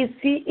 Father, in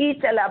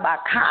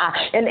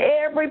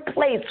every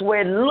place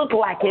where it looked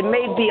like it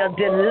may be a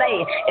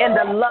delay in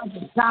the love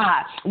of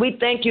God. We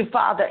thank you,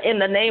 Father, in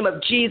the name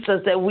of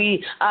Jesus, that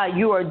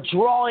you are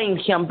drawing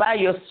him by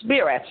your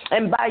spirit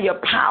and by your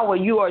power.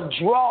 You are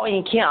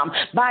drawing him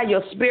by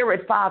your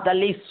spirit, Father.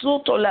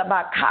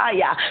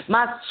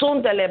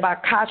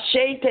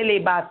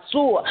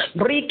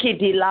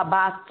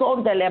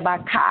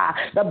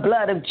 The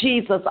blood of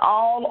Jesus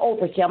all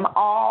over him,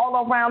 all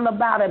around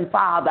about him,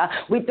 Father.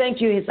 We thank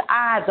you, his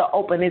eyes are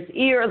open, his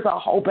ears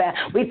are open.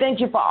 We thank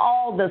you for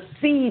all the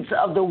seeds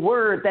of the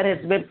word that has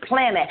been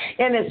planted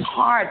in his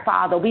heart,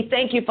 Father. We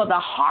thank you for the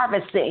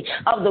harvesting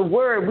of the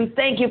word. We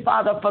thank you,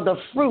 Father, for the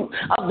fruit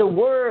of the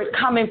word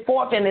coming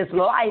forth in his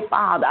life,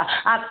 Father.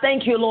 I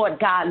thank you, Lord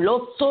God.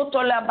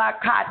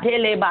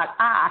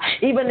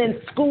 Even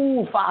in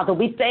school, Father,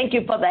 we thank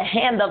you for the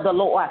hand of the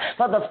Lord,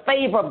 for the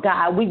favor of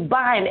God. We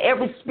bind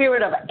every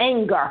spirit of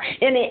anger,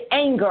 any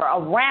anger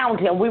around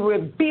him. We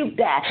rebuke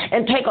that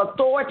and take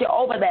authority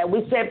over that.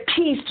 We said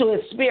peace to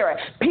his spirit,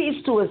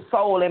 peace to his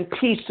soul, and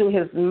peace to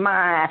his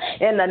mind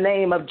in the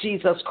name of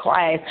Jesus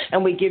Christ.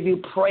 And we give you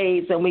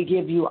praise and we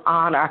give you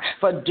honor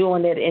for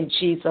doing it in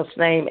Jesus'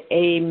 name.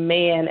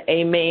 Amen.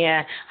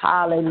 Amen.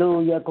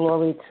 Hallelujah.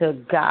 Glory to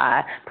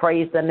God.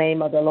 Praise the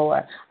name of the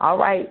Lord. All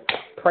right.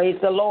 Praise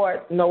the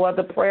Lord. No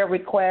other prayer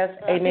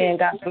requests. Amen.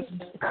 God bless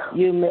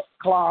you, Miss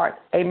Clark.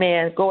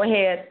 Amen. Go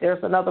ahead.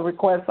 There's another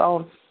request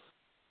on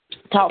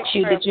Talk to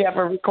you. Did you have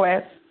a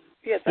request?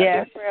 Yes, I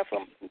need prayer for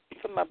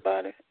my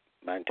body,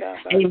 my entire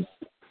body.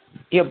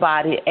 Your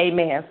body,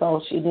 amen.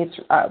 So she needs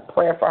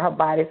prayer for her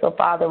body. So,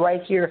 Father,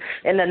 right here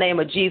in the name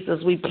of Jesus,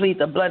 we plead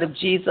the blood of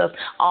Jesus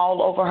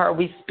all over her.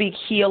 We speak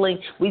healing.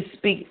 We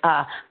speak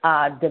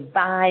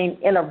divine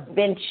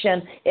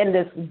intervention in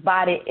this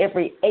body,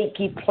 every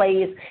achy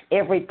place,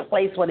 every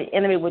place where the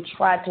enemy would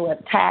try to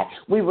attack.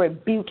 We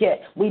rebuke it.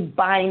 We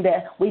bind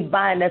it. We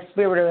bind that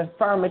spirit of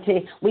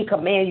infirmity. We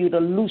command you to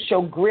loose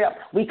your grip.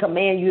 We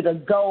command you to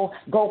go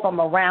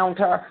from around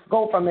her,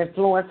 go from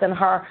influencing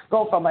her,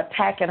 go from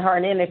attacking her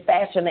in any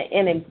fashion, in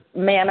any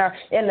manner,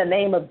 in the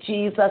name of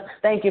Jesus.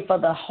 Thank you for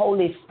the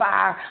holy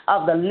fire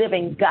of the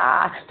living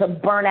God to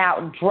burn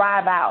out,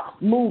 drive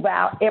out, move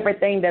out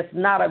everything that's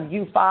not of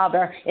you,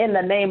 Father. In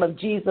the name of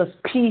Jesus,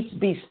 peace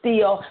be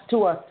still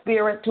to a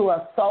spirit, to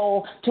a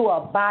soul, to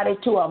a body,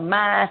 to a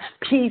mind.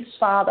 Peace,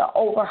 Father,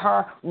 over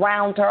her,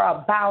 round her,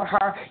 about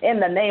her, in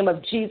the name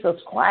of Jesus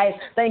Christ.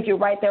 Thank you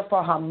right there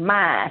for her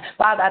mind.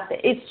 Father,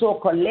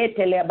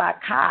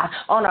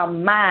 on her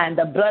mind,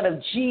 the blood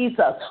of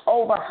Jesus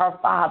over her,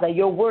 Father.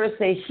 Your word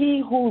says,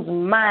 he whose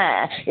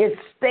mind is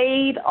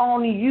stayed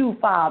on you,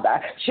 Father,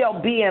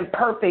 shall be in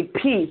perfect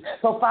peace.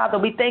 So, Father,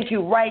 we thank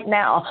you right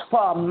now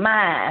for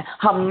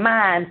her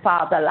mind,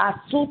 Father,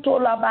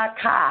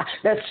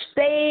 that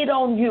stayed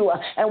on you.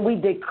 And we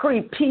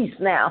decree peace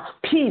now,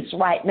 peace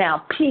right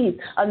now, peace,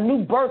 a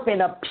new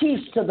birthing of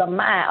peace to the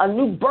mind, a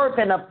new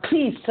birthing of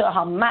peace to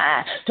her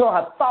mind, to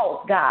her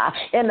thoughts, God,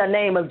 in the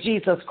name of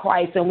Jesus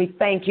Christ. And we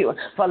thank you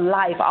for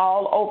life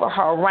all over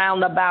her,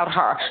 round about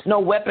her. No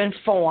weapon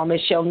formed,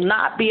 it shall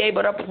not be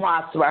able to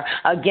prosper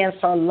against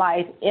her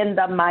life, in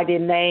the mighty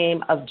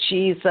name of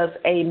Jesus.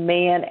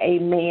 Amen.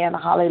 Amen.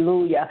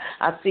 Hallelujah.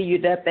 I see you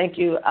there. Thank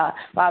you,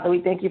 Father.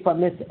 We thank you for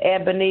Miss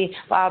Ebony,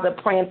 Father,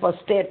 praying for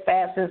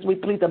steadfastness. We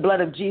plead the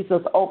blood of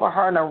Jesus over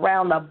her and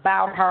around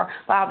about her.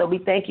 Father, we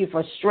thank you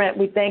for strength.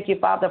 We thank you,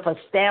 Father, for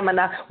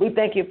stamina. We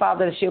thank you,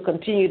 Father, that she'll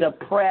continue to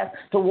press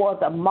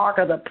towards the mark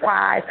of the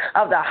prize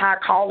of the high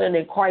calling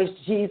in Christ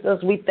Jesus.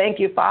 We thank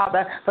you,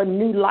 Father, for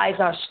new life.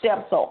 Her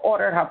steps are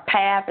ordered. Her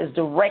path is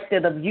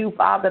directed of you,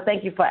 Father.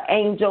 Thank you for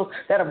angels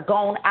that have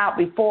gone out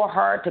before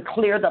her to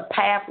clear the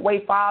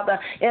pathway, Father,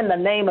 in the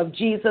name of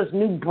Jesus.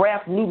 New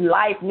breath, new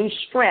life, new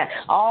strength,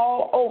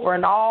 all over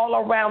and all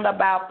around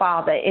about,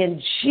 Father,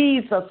 in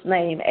Jesus'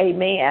 name.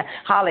 Amen.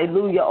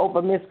 Hallelujah.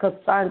 Over Miss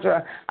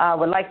Cassandra, I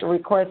would like to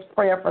request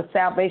prayer for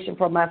salvation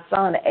for my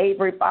son,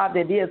 Avery. Father,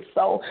 it is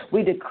so.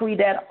 We decree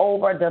that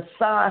over the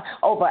son,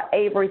 over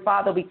Avery,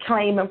 Father. We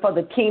claim him for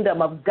the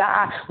kingdom of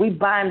God. We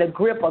bind the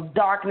grip of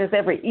darkness,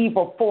 every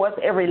evil force,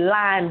 every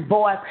lying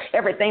voice,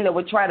 everything that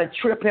would try to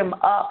trip him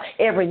up,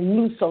 every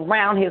noose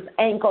around his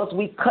ankles.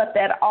 We cut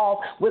that off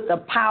with the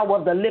power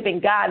of the living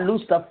God.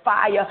 Loose the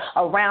fire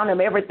around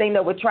him, everything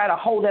that would try to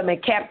hold him in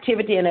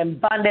captivity and in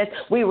bondage.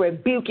 We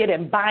rebuke it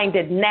and bind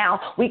it now.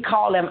 We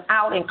call him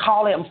out and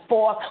call him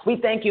forth. We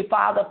thank you,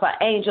 Father, for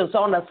angels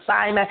on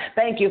assignment.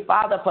 Thank you,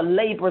 Father, for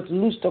laborers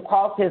loosed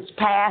across his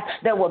path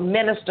that will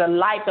minister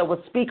life, that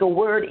will speak a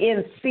word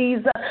in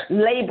season.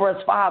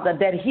 Laborers, Father,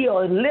 that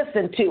he'll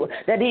listen to,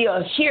 that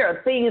he'll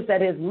hear things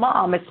that his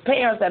mom, his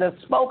parents that have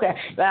spoken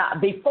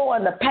before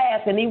in the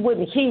past and he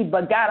wouldn't heed.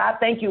 But God, I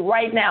thank you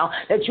right now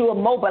that you are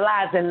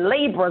mobilizing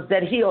laborers,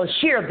 that he'll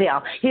hear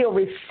them. He'll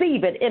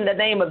receive it in the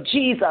name of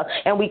Jesus.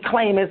 And we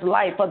claim his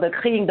life for the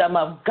kingdom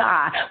of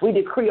God. We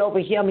decree over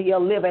him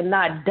he'll live and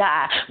not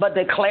die, but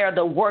declare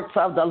the works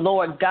of the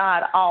Lord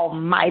God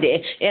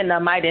Almighty in the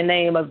mighty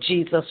name of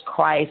Jesus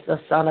Christ, the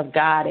Son of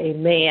God.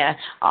 Amen.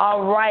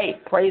 All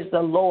right. Praise the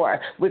Lord.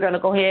 We're going to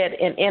go ahead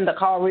and end the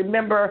call.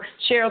 Remember,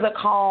 share the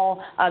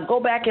call. Go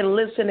back and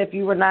listen if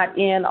you were not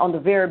in on the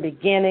very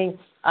beginning.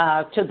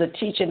 To the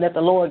teaching that the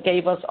Lord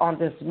gave us on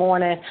this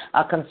morning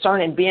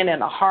concerning being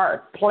in a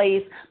hard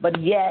place, but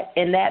yet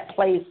in that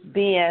place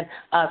being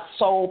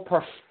so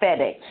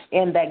prophetic,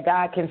 and that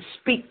God can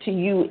speak to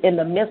you in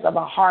the midst of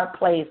a hard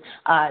place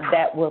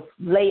that will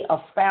lay a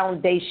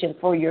foundation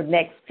for your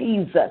next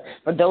season.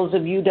 For those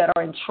of you that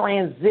are in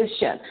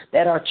transition,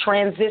 that are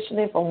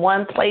transitioning from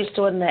one place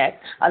to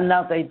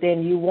another,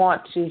 then you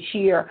want to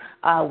hear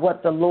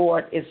what the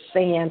Lord is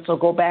saying. So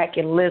go back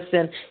and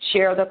listen,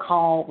 share the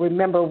call.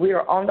 Remember, we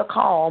are on the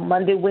call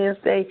Monday,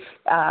 Wednesday,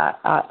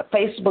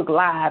 Facebook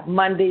Live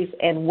Mondays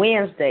and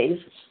Wednesdays,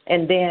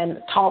 and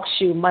then Talk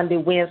Show Monday,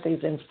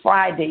 Wednesdays, and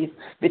Fridays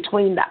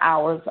between the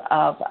hours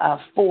of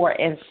 4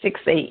 and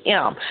 6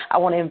 a.m. I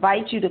want to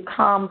invite you to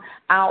come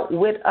out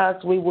with us.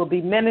 We will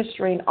be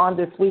ministering on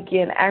this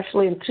weekend,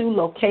 actually in 2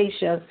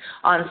 locations.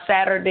 On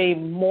Saturday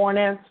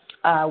morning,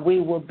 we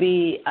will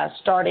be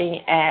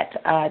starting at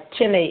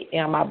 10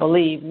 a.m., I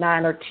believe,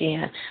 9 or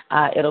 10.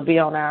 It'll be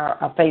on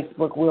our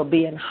Facebook. We'll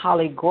be in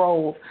Holly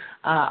Grove,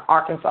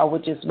 Arkansas,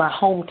 which is my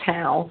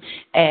hometown,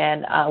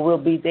 and we'll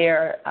be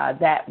there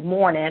that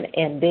morning.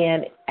 And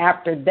then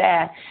after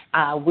that,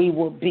 we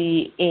will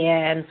be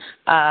in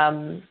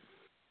Lone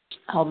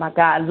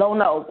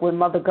Oak with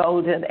Mother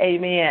Golden.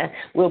 Amen.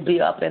 We'll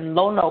be up in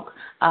Lone Oak,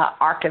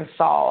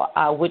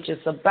 Arkansas, which is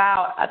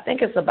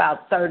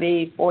about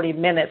 30, 40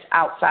 minutes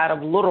outside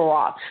of Little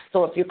Rock.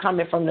 So if you're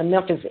coming from the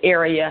Memphis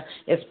area,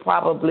 it's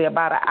probably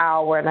about an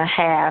hour and a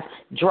half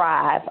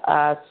drive.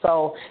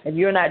 So if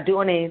you're not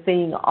doing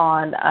anything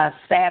on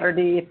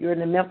Saturday, if you're in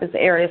the Memphis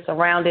area,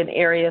 surrounding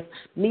areas,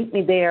 meet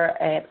me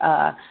there at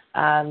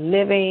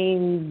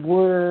Living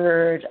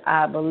Word,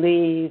 I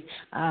believe.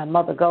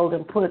 Mother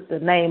Golden put the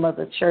name of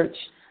the church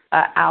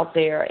out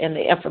there in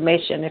the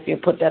information if you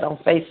put that on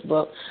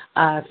Facebook.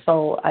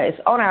 So it's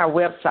on our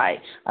website.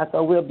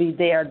 So we'll be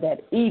there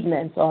that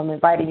evening. So I'm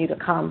inviting you to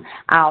come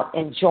out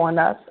and join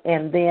us.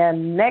 And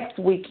then next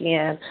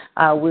weekend,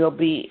 we'll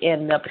be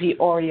in the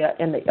Peoria,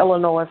 in the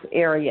Illinois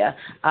area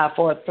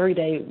for a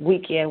 3-day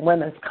weekend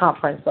women's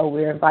conference. So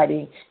we're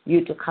inviting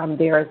you to come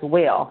there as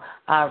well.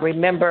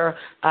 Remember,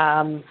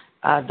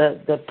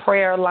 the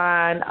prayer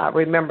line.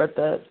 Remember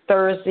the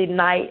Thursday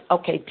night.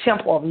 Okay,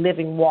 Temple of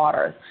Living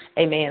Waters.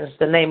 Amen. It's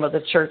the name of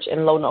the church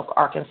in Lone Oak,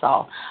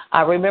 Arkansas.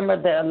 Remember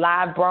the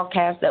live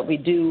broadcast that we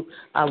do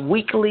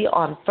weekly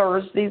on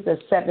Thursdays at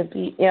 7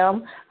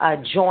 p.m.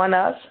 Join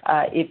us.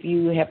 If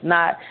you have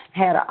not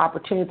had an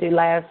opportunity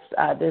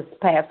this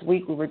past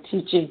week, we were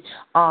teaching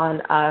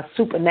on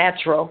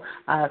supernatural.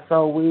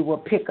 So we will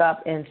pick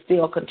up and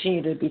still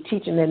continue to be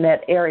teaching in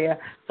that area.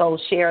 So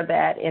share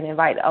that and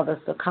invite others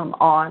to come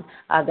on.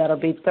 That'll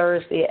be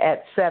Thursday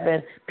at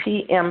 7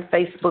 p.m.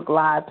 Facebook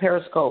Live,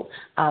 Periscope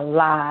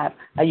Live.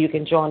 You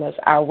can join us.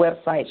 Our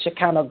website,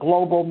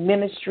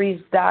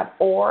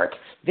 ShekinahGlobalMinistries.org.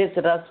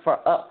 Visit us for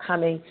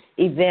upcoming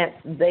events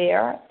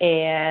there.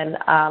 And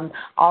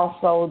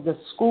also the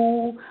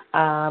school,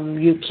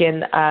 you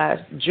can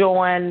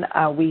join.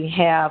 We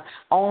have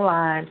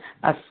online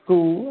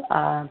school,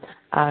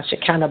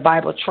 Shekinah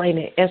Bible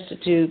Training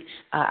Institute.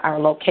 Our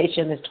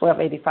location is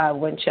 1285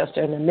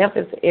 Winchester in the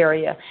Memphis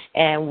area,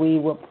 and we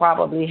will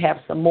probably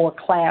have some more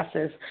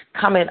classes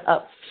coming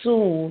up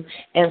soon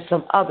in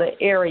some other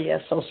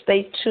areas, so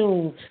stay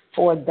tuned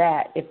for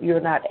that. If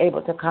you're not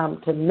able to come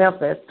to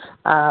Memphis,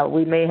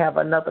 we may have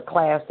another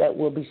class that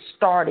will be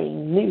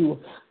starting new,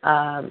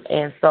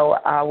 and so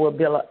I will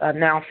be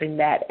announcing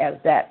that as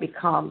that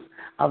becomes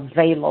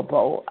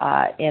available,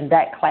 and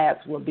that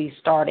class will be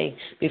starting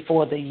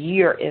before the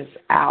year is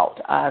out,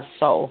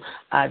 so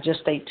just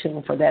stay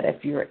tuned for that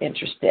if you're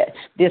interested.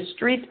 This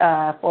street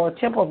for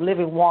Temple of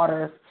Living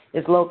Waters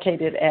is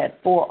located at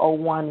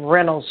 401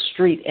 Reynolds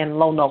Street in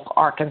Lone Oak,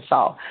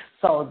 Arkansas.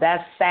 So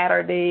that's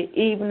Saturday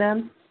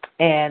evening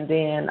and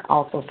then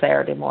also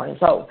Saturday morning.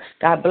 So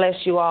God bless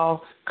you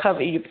all.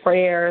 Cover your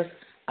prayers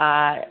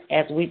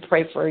as we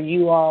pray for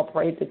you all.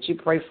 Pray that you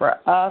pray for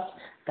us.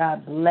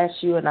 God bless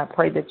you, and I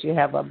pray that you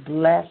have a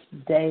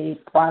blessed day,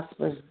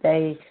 prosperous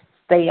day.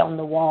 Stay on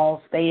the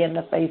wall. Stay in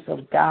the face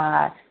of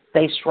God.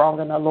 Stay strong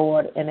in the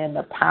Lord and in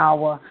the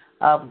power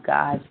of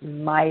God's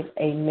might.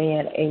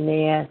 Amen.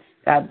 Amen.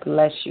 God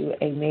bless you.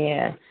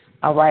 Amen.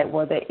 All right.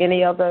 Were there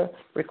any other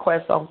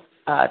requests on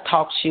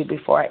talk to you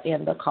before I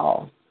end the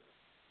call?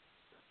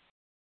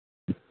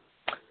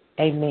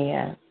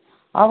 Amen.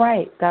 All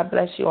right. God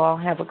bless you all.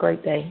 Have a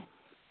great day.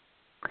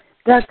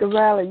 Dr.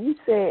 Riley, you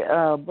said,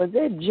 was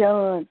that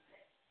John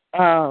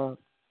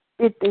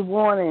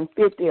 51 and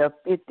 50 or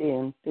 50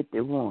 and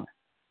 51?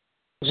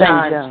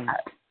 John.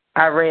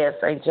 I read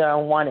St.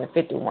 John 1 and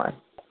 51.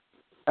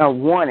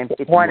 1 and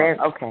 51.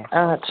 Okay.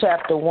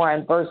 Chapter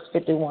 1, verse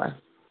 51.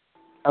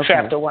 Okay.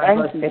 Chapter 1,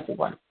 verse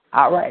 51.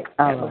 All right.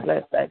 Have a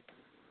blessed day.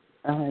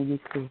 You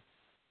too.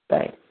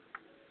 Thanks.